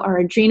wear out our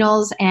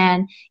adrenals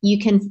and you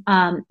can,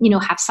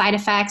 have side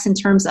effects in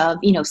terms of,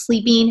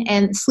 sleeping,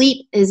 and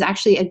sleep is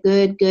actually a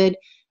good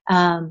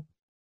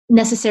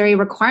necessary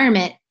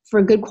requirement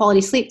for good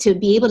quality sleep to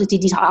be able to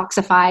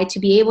detoxify, to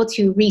be able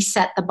to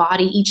reset the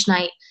body each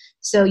night.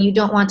 So you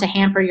don't want to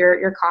hamper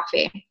your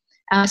coffee.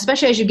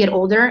 Especially as you get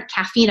older,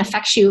 caffeine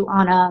affects you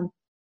on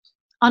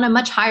a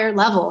much higher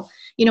level.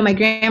 My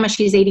grandma,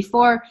 she's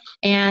 84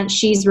 and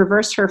she's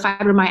reversed her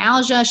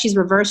fibromyalgia. She's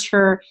reversed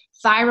her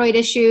thyroid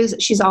issues.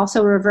 She's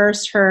also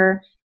reversed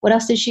her, what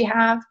else did she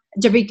have?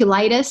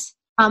 Diverticulitis,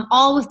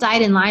 all with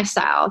diet and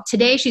lifestyle.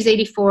 Today she's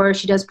 84.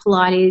 She does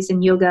Pilates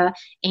and yoga,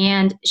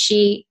 and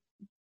she's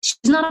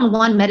not on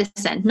one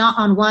medicine, not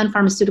on one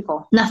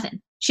pharmaceutical, nothing.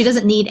 She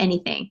doesn't need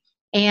anything.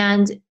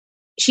 And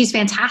she's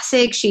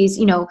fantastic. She's,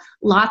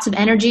 lots of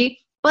energy,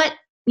 but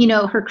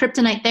her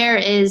kryptonite there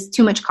is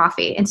too much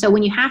coffee. And so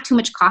when you have too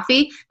much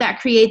coffee, that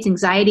creates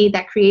anxiety,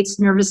 that creates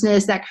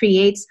nervousness, that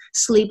creates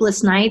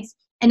sleepless nights.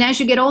 And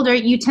as you get older,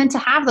 you tend to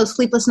have those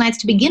sleepless nights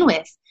to begin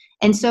with.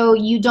 And so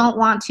you don't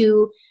want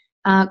to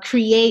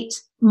create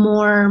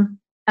more,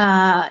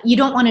 you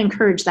don't want to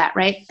encourage that,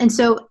 right? And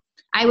so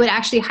I would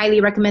actually highly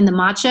recommend the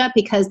matcha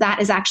because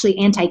that is actually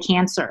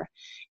anti-cancer.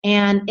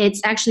 And it's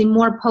actually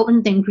more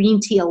potent than green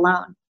tea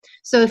alone.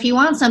 So if you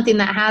want something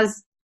that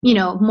has,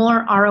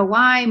 more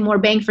ROI, more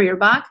bang for your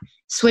buck,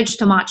 switch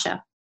to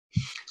matcha.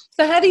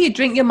 So how do you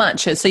drink your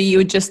matcha? So you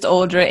would just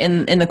order it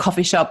in the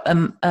coffee shop,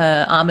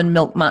 almond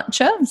milk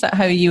matcha? Is that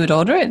how you would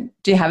order it?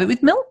 Do you have it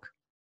with milk?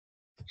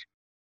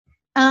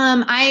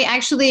 I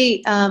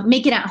actually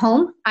make it at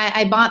home.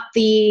 I bought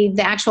the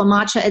actual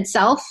matcha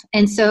itself.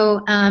 And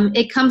so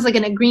it comes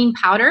in a green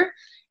powder.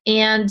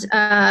 And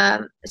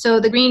so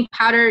the green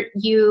powder,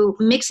 you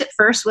mix it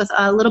first with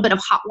a little bit of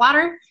hot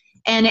water.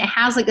 And it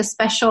has a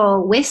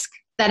special whisk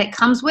that it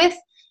comes with.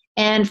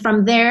 And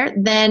from there,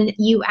 then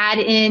you add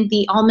in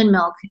the almond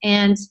milk.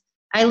 And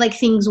I like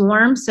things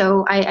warm,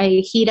 so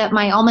I heat up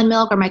my almond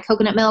milk or my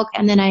coconut milk,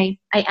 and then I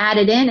add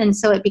it in, and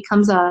so it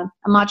becomes a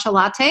matcha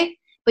latte.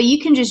 But you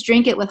can just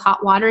drink it with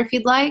hot water if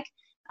you'd like.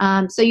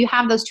 So you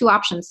have those two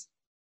options.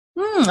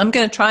 I'm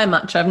going to try a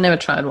matcha. I've never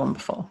tried one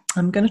before.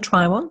 I'm going to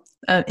try one,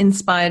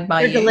 inspired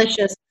by you. They're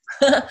delicious.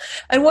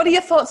 And what are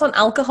your thoughts on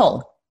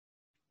alcohol?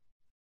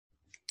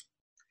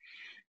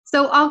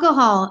 So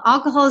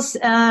alcohol's,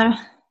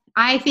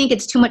 I think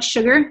it's too much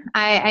sugar.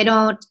 I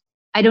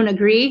don't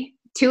agree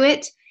to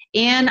it.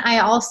 And I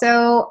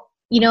also,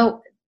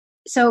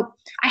 so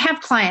I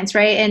have clients,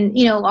 right? And,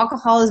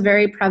 alcohol is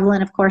very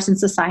prevalent, of course, in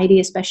society,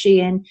 especially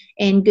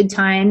in good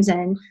times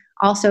and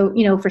also,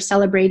 for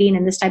celebrating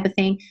and this type of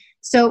thing.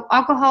 So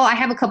alcohol, I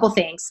have a couple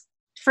things.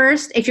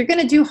 First, if you're going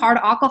to do hard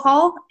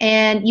alcohol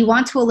and you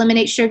want to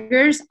eliminate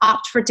sugars,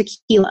 opt for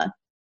tequila.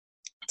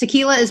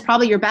 Tequila is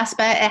probably your best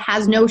bet. It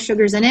has no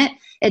sugars in it.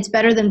 It's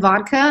better than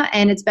vodka,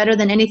 and it's better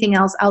than anything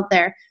else out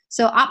there.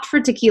 So opt for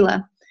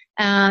tequila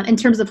in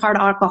terms of hard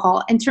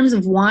alcohol. In terms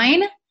of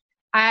wine,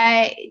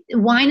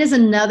 wine is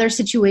another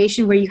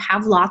situation where you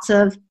have lots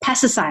of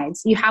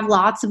pesticides. You have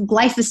lots of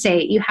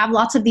glyphosate. You have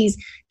lots of these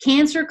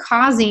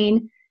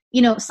cancer-causing,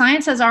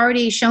 science has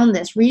already shown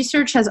this.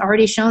 Research has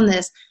already shown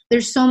this.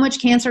 There's so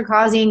much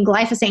cancer-causing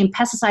glyphosate and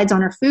pesticides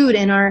on our food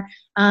and our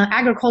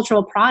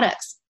agricultural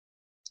products.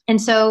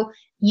 And so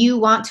you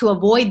want to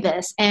avoid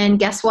this. And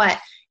guess what?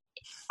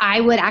 I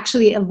would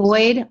actually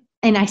avoid,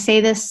 and I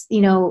say this,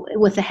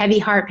 with a heavy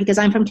heart because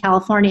I'm from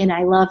California and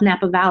I love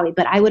Napa Valley,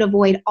 but I would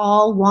avoid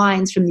all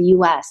wines from the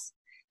US.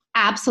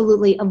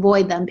 Absolutely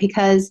avoid them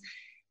because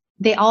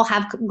they all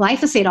have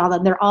glyphosate on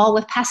them. They're all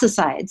with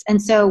pesticides.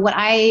 And so what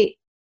I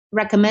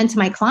recommend to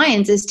my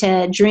clients is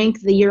to drink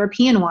the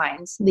European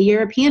wines. The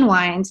European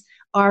wines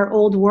are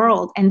old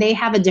world and they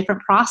have a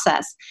different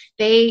process.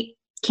 They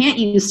can't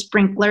use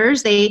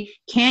sprinklers. They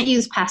can't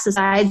use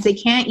pesticides. They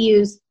can't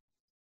use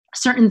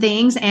certain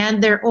things,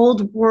 and their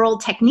old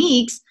world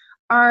techniques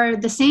are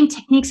the same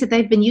techniques that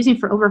they've been using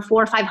for over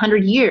 400 or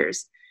 500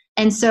 years.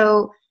 And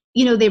so,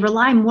 they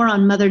rely more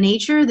on Mother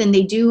Nature than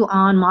they do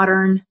on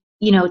modern,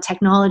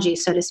 technology,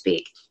 so to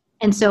speak.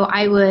 And so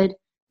I would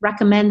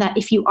recommend that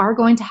if you are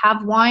going to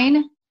have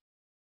wine,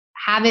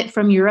 have it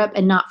from Europe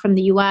and not from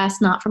the US,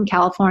 not from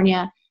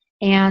California.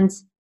 And,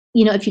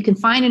 if you can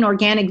find an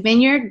organic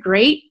vineyard,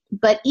 great.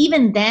 But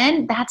even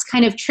then, that's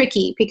kind of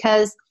tricky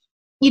because,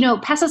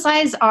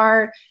 pesticides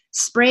are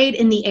sprayed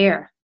in the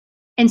air.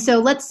 And so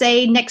let's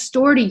say next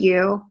door to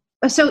you,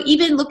 so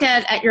even look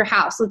at your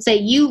house. Let's say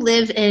you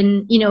live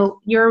in,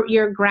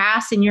 your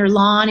grass and your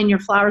lawn and your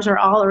flowers are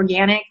all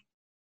organic,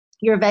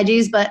 your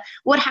veggies. But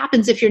what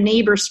happens if your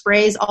neighbor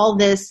sprays all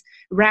this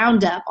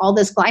Roundup, all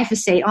this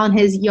glyphosate on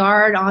his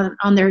yard,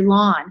 on their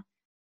lawn?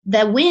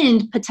 The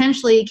wind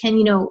potentially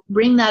can,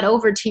 bring that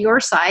over to your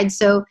side.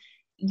 So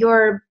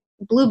your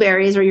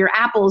blueberries or your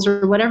apples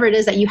or whatever it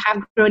is that you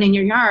have grown in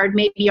your yard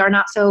maybe are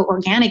not so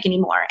organic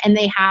anymore, and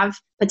they have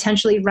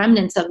potentially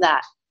remnants of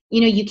that.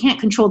 You can't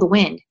control the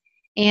wind.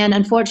 And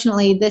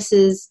unfortunately, this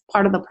is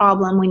part of the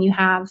problem when you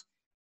have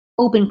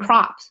open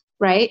crops,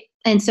 right?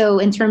 And so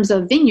in terms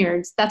of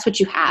vineyards, that's what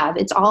you have.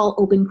 It's all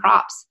open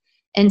crops.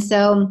 And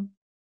so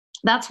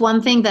that's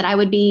one thing that I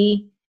would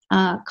be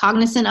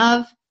cognizant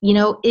of,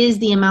 is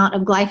the amount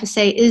of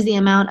glyphosate, is the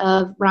amount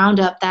of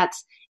Roundup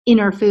that's in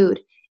our food.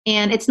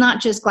 And it's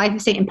not just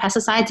glyphosate and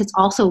pesticides, it's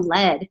also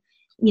lead.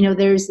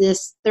 There's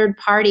this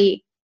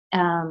third-party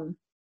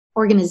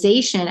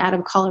organization out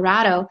of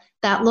Colorado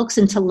that looks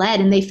into lead,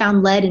 and they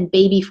found lead in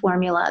baby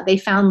formula. They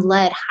found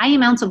high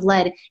amounts of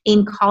lead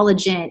in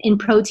collagen, in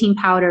protein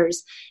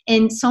powders,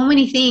 in so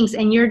many things.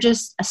 And you're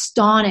just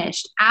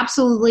astonished.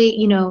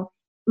 Absolutely,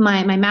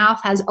 my mouth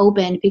has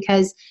opened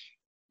because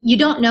you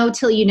don't know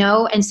till you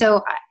know. And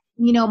so,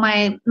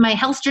 my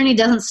health journey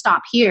doesn't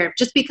stop here.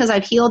 Just because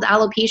I've healed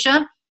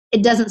alopecia,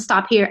 it doesn't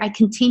stop here. I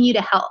continue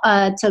to help,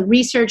 to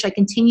research. I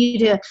continue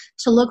to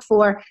look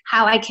for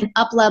how I can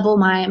up-level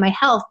my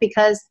health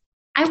because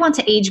I want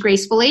to age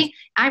gracefully.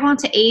 I want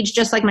to age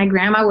just like my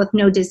grandma with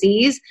no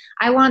disease.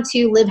 I want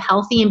to live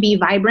healthy and be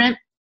vibrant.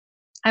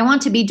 I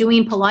want to be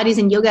doing Pilates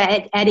and yoga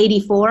at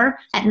 84,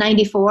 at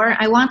 94.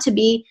 I want to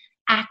be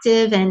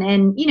active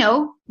and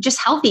just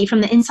healthy from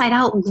the inside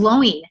out,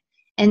 glowing.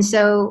 And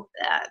so,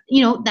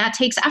 that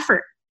takes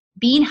effort.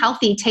 Being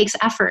healthy takes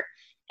effort.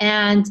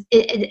 And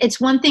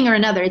it's one thing or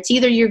another. It's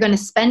either you're going to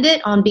spend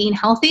it on being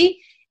healthy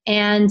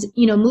and,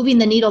 moving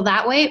the needle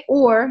that way,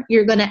 or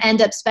you're going to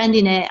end up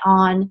spending it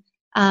on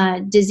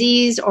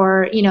disease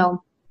or,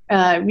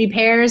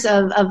 repairs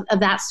of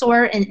that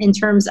sort in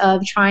terms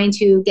of trying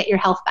to get your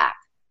health back.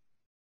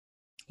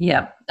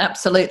 Yeah,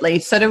 absolutely.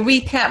 So to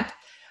recap,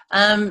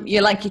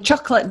 you like your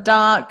chocolate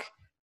dark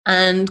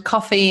and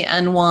coffee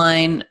and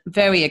wine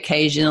very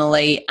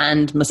occasionally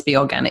and must be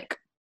organic.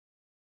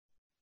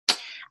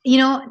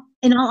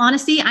 In all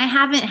honesty, I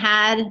haven't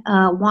had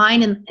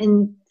wine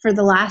in for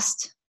the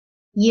last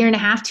year and a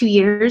half, 2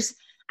 years.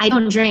 I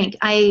don't drink.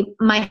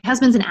 My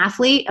husband's an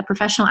athlete, a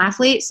professional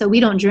athlete, so we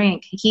don't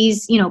drink.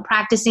 He's,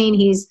 practicing.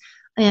 He's,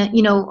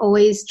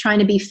 always trying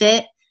to be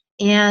fit,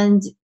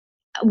 and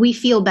we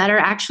feel better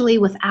actually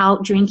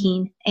without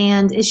drinking.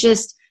 And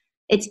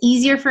it's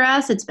easier for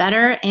us. It's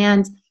better.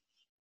 And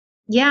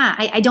yeah,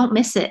 I don't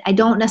miss it. I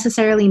don't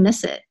necessarily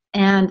miss it.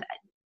 And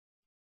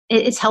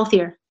it's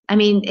healthier. I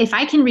mean, if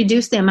I can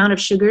reduce the amount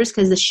of sugars,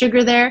 because the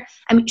sugar there,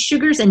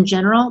 sugars in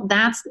general,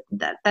 that's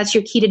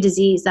your key to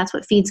disease. That's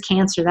what feeds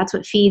cancer. That's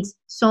what feeds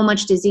so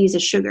much disease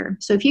is sugar.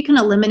 So if you can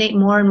eliminate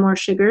more and more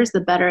sugars,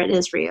 the better it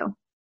is for you.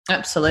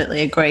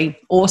 Absolutely agree.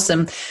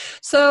 Awesome.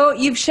 So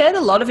you've shared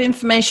a lot of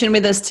information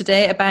with us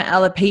today about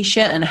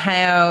alopecia and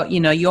how,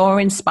 your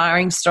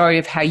inspiring story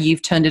of how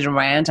you've turned it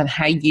around and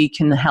how you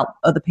can help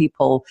other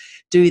people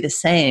do the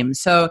same.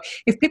 So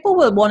if people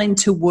were wanting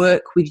to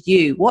work with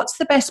you, what's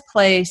the best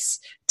place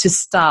to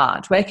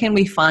start? Where can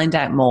we find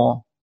out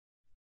more?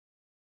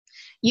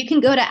 You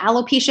can go to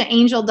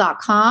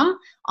alopeciaangel.com.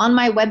 On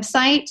my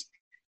website,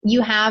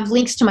 you have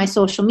links to my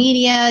social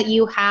media.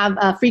 You have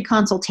a free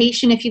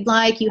consultation if you'd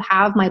like. You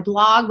have my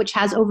blog, which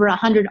has over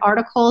 100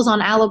 articles on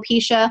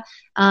alopecia,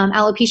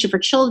 alopecia for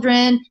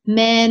children,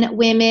 men,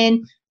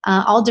 women,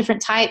 all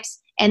different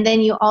types. And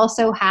then you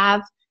also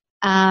have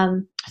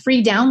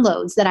free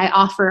downloads that I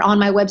offer on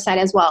my website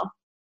as well.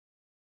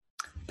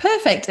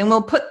 Perfect. And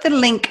we'll put the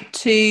link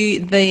to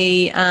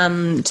the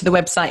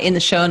website in the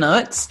show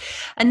notes.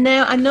 And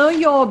now I know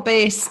you're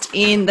based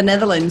in the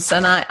Netherlands,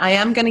 and I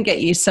am going to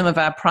get you some of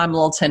our Primal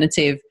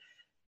Alternative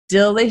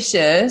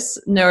delicious,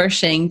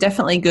 nourishing,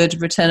 definitely good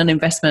return on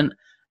investment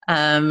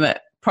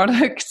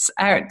products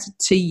out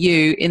to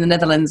you in the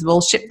Netherlands.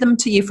 We'll ship them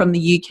to you from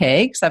the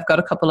UK because I've got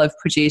a couple of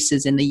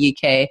producers in the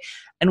UK.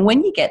 And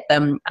when you get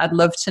them, I'd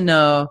love to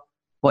know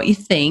what you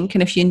think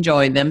and if you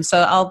enjoy them.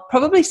 So I'll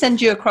probably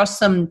send you across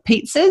some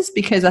pizzas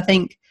because I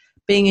think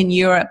being in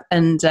Europe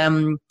and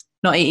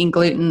not eating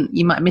gluten,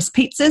 you might miss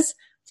pizzas.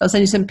 So I'll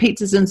send you some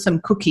pizzas and some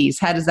cookies.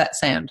 How does that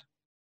sound?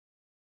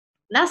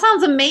 That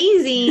sounds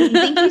amazing.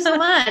 Thank you so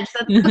much.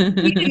 That's so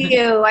sweet of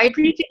you. I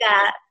appreciate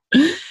that.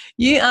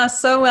 You are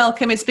so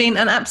welcome. It's been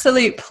an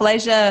absolute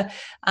pleasure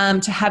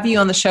to have you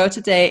on the show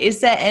today.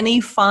 Is there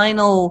any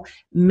final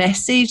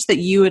message that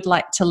you would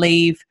like to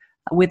leave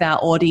with our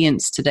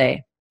audience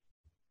today?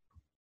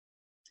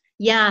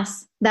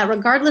 Yes, that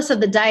regardless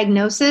of the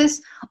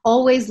diagnosis,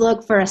 always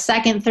look for a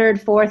second, third,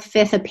 fourth,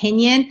 fifth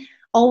opinion.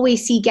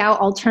 Always seek out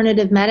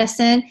alternative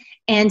medicine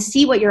and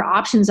see what your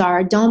options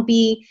are. Don't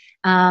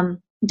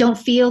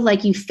feel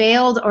like you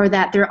failed or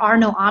that there are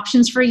no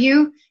options for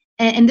you.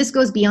 And this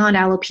goes beyond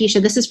alopecia.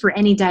 This is for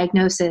any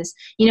diagnosis.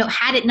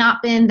 Had it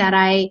not been that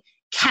I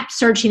kept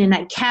searching and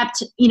I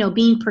kept,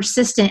 being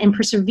persistent and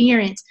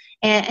perseverant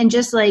and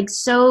just like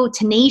so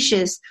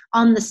tenacious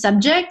on the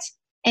subject,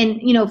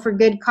 and, for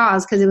good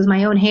cause, because it was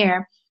my own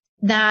hair,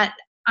 that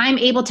I'm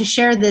able to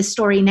share this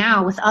story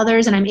now with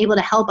others and I'm able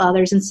to help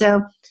others. And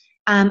so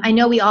I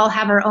know we all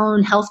have our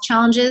own health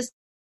challenges.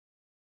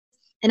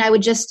 And I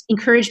would just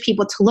encourage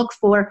people to look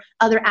for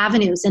other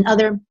avenues and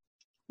other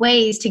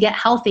ways to get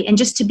healthy and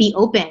just to be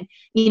open.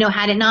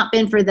 Had it not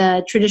been for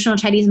the traditional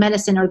Chinese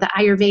medicine or the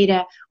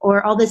Ayurveda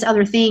or all these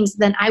other things,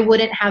 then I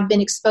wouldn't have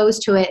been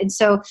exposed to it. And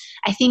so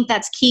I think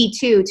that's key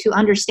too, to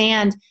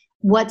understand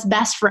what's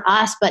best for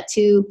us, but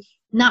to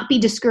not be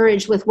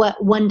discouraged with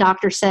what one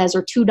doctor says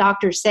or two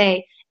doctors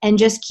say and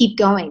just keep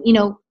going.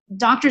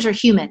 Doctors are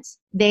humans.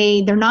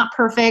 They're not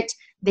perfect.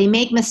 They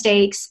make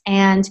mistakes,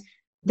 and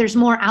there's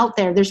more out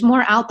there. There's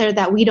more out there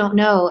that we don't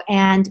know.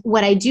 And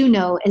what I do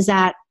know is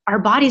that our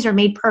bodies are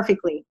made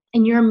perfectly,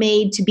 and you're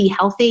made to be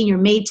healthy and you're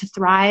made to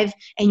thrive.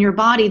 And your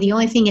body, the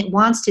only thing it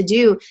wants to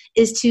do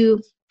is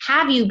to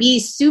have you be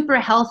super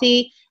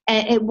healthy.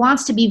 And it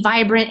wants to be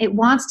vibrant. It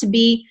wants to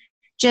be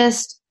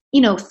just,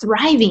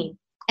 thriving.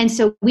 And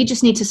so we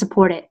just need to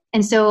support it.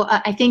 And so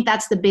I think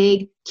that's the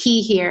big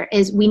key here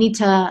is we need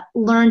to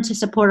learn to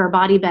support our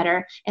body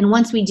better. And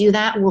once we do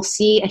that, we'll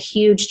see a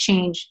huge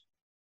change.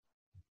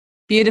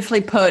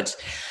 Beautifully put.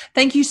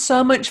 Thank you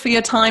so much for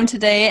your time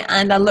today.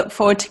 And I look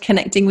forward to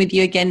connecting with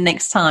you again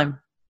next time.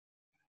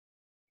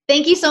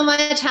 Thank you so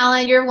much,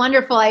 Helen. You're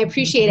wonderful. I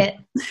appreciate it.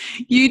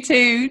 You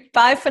too.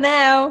 Bye for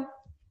now.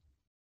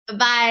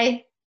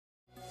 Bye.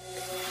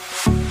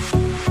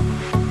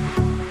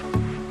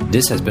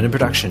 This has been a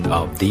production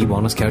of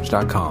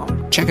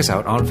TheWellnessCouch.com. Check us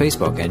out on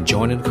Facebook and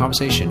join in the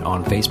conversation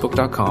on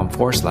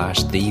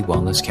Facebook.com/The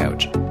Wellness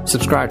Couch.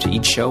 Subscribe to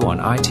each show on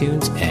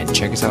iTunes and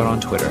check us out on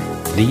Twitter.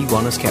 The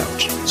Wellness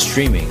Couch,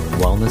 streaming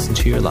wellness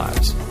into your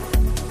lives.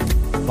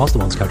 Whilst the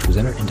Wellness Couch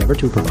presenter endeavor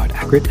to provide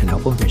accurate and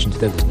helpful information to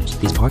their listeners,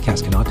 these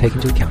podcasts cannot take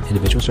into account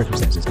individual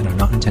circumstances and are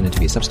not intended to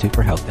be a substitute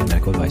for health and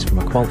medical advice from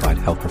a qualified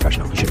health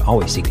professional. You should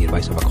always seek the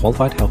advice of a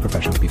qualified health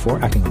professional before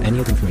acting on any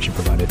of the information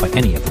provided by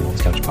any of the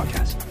Wellness Couch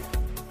podcasts.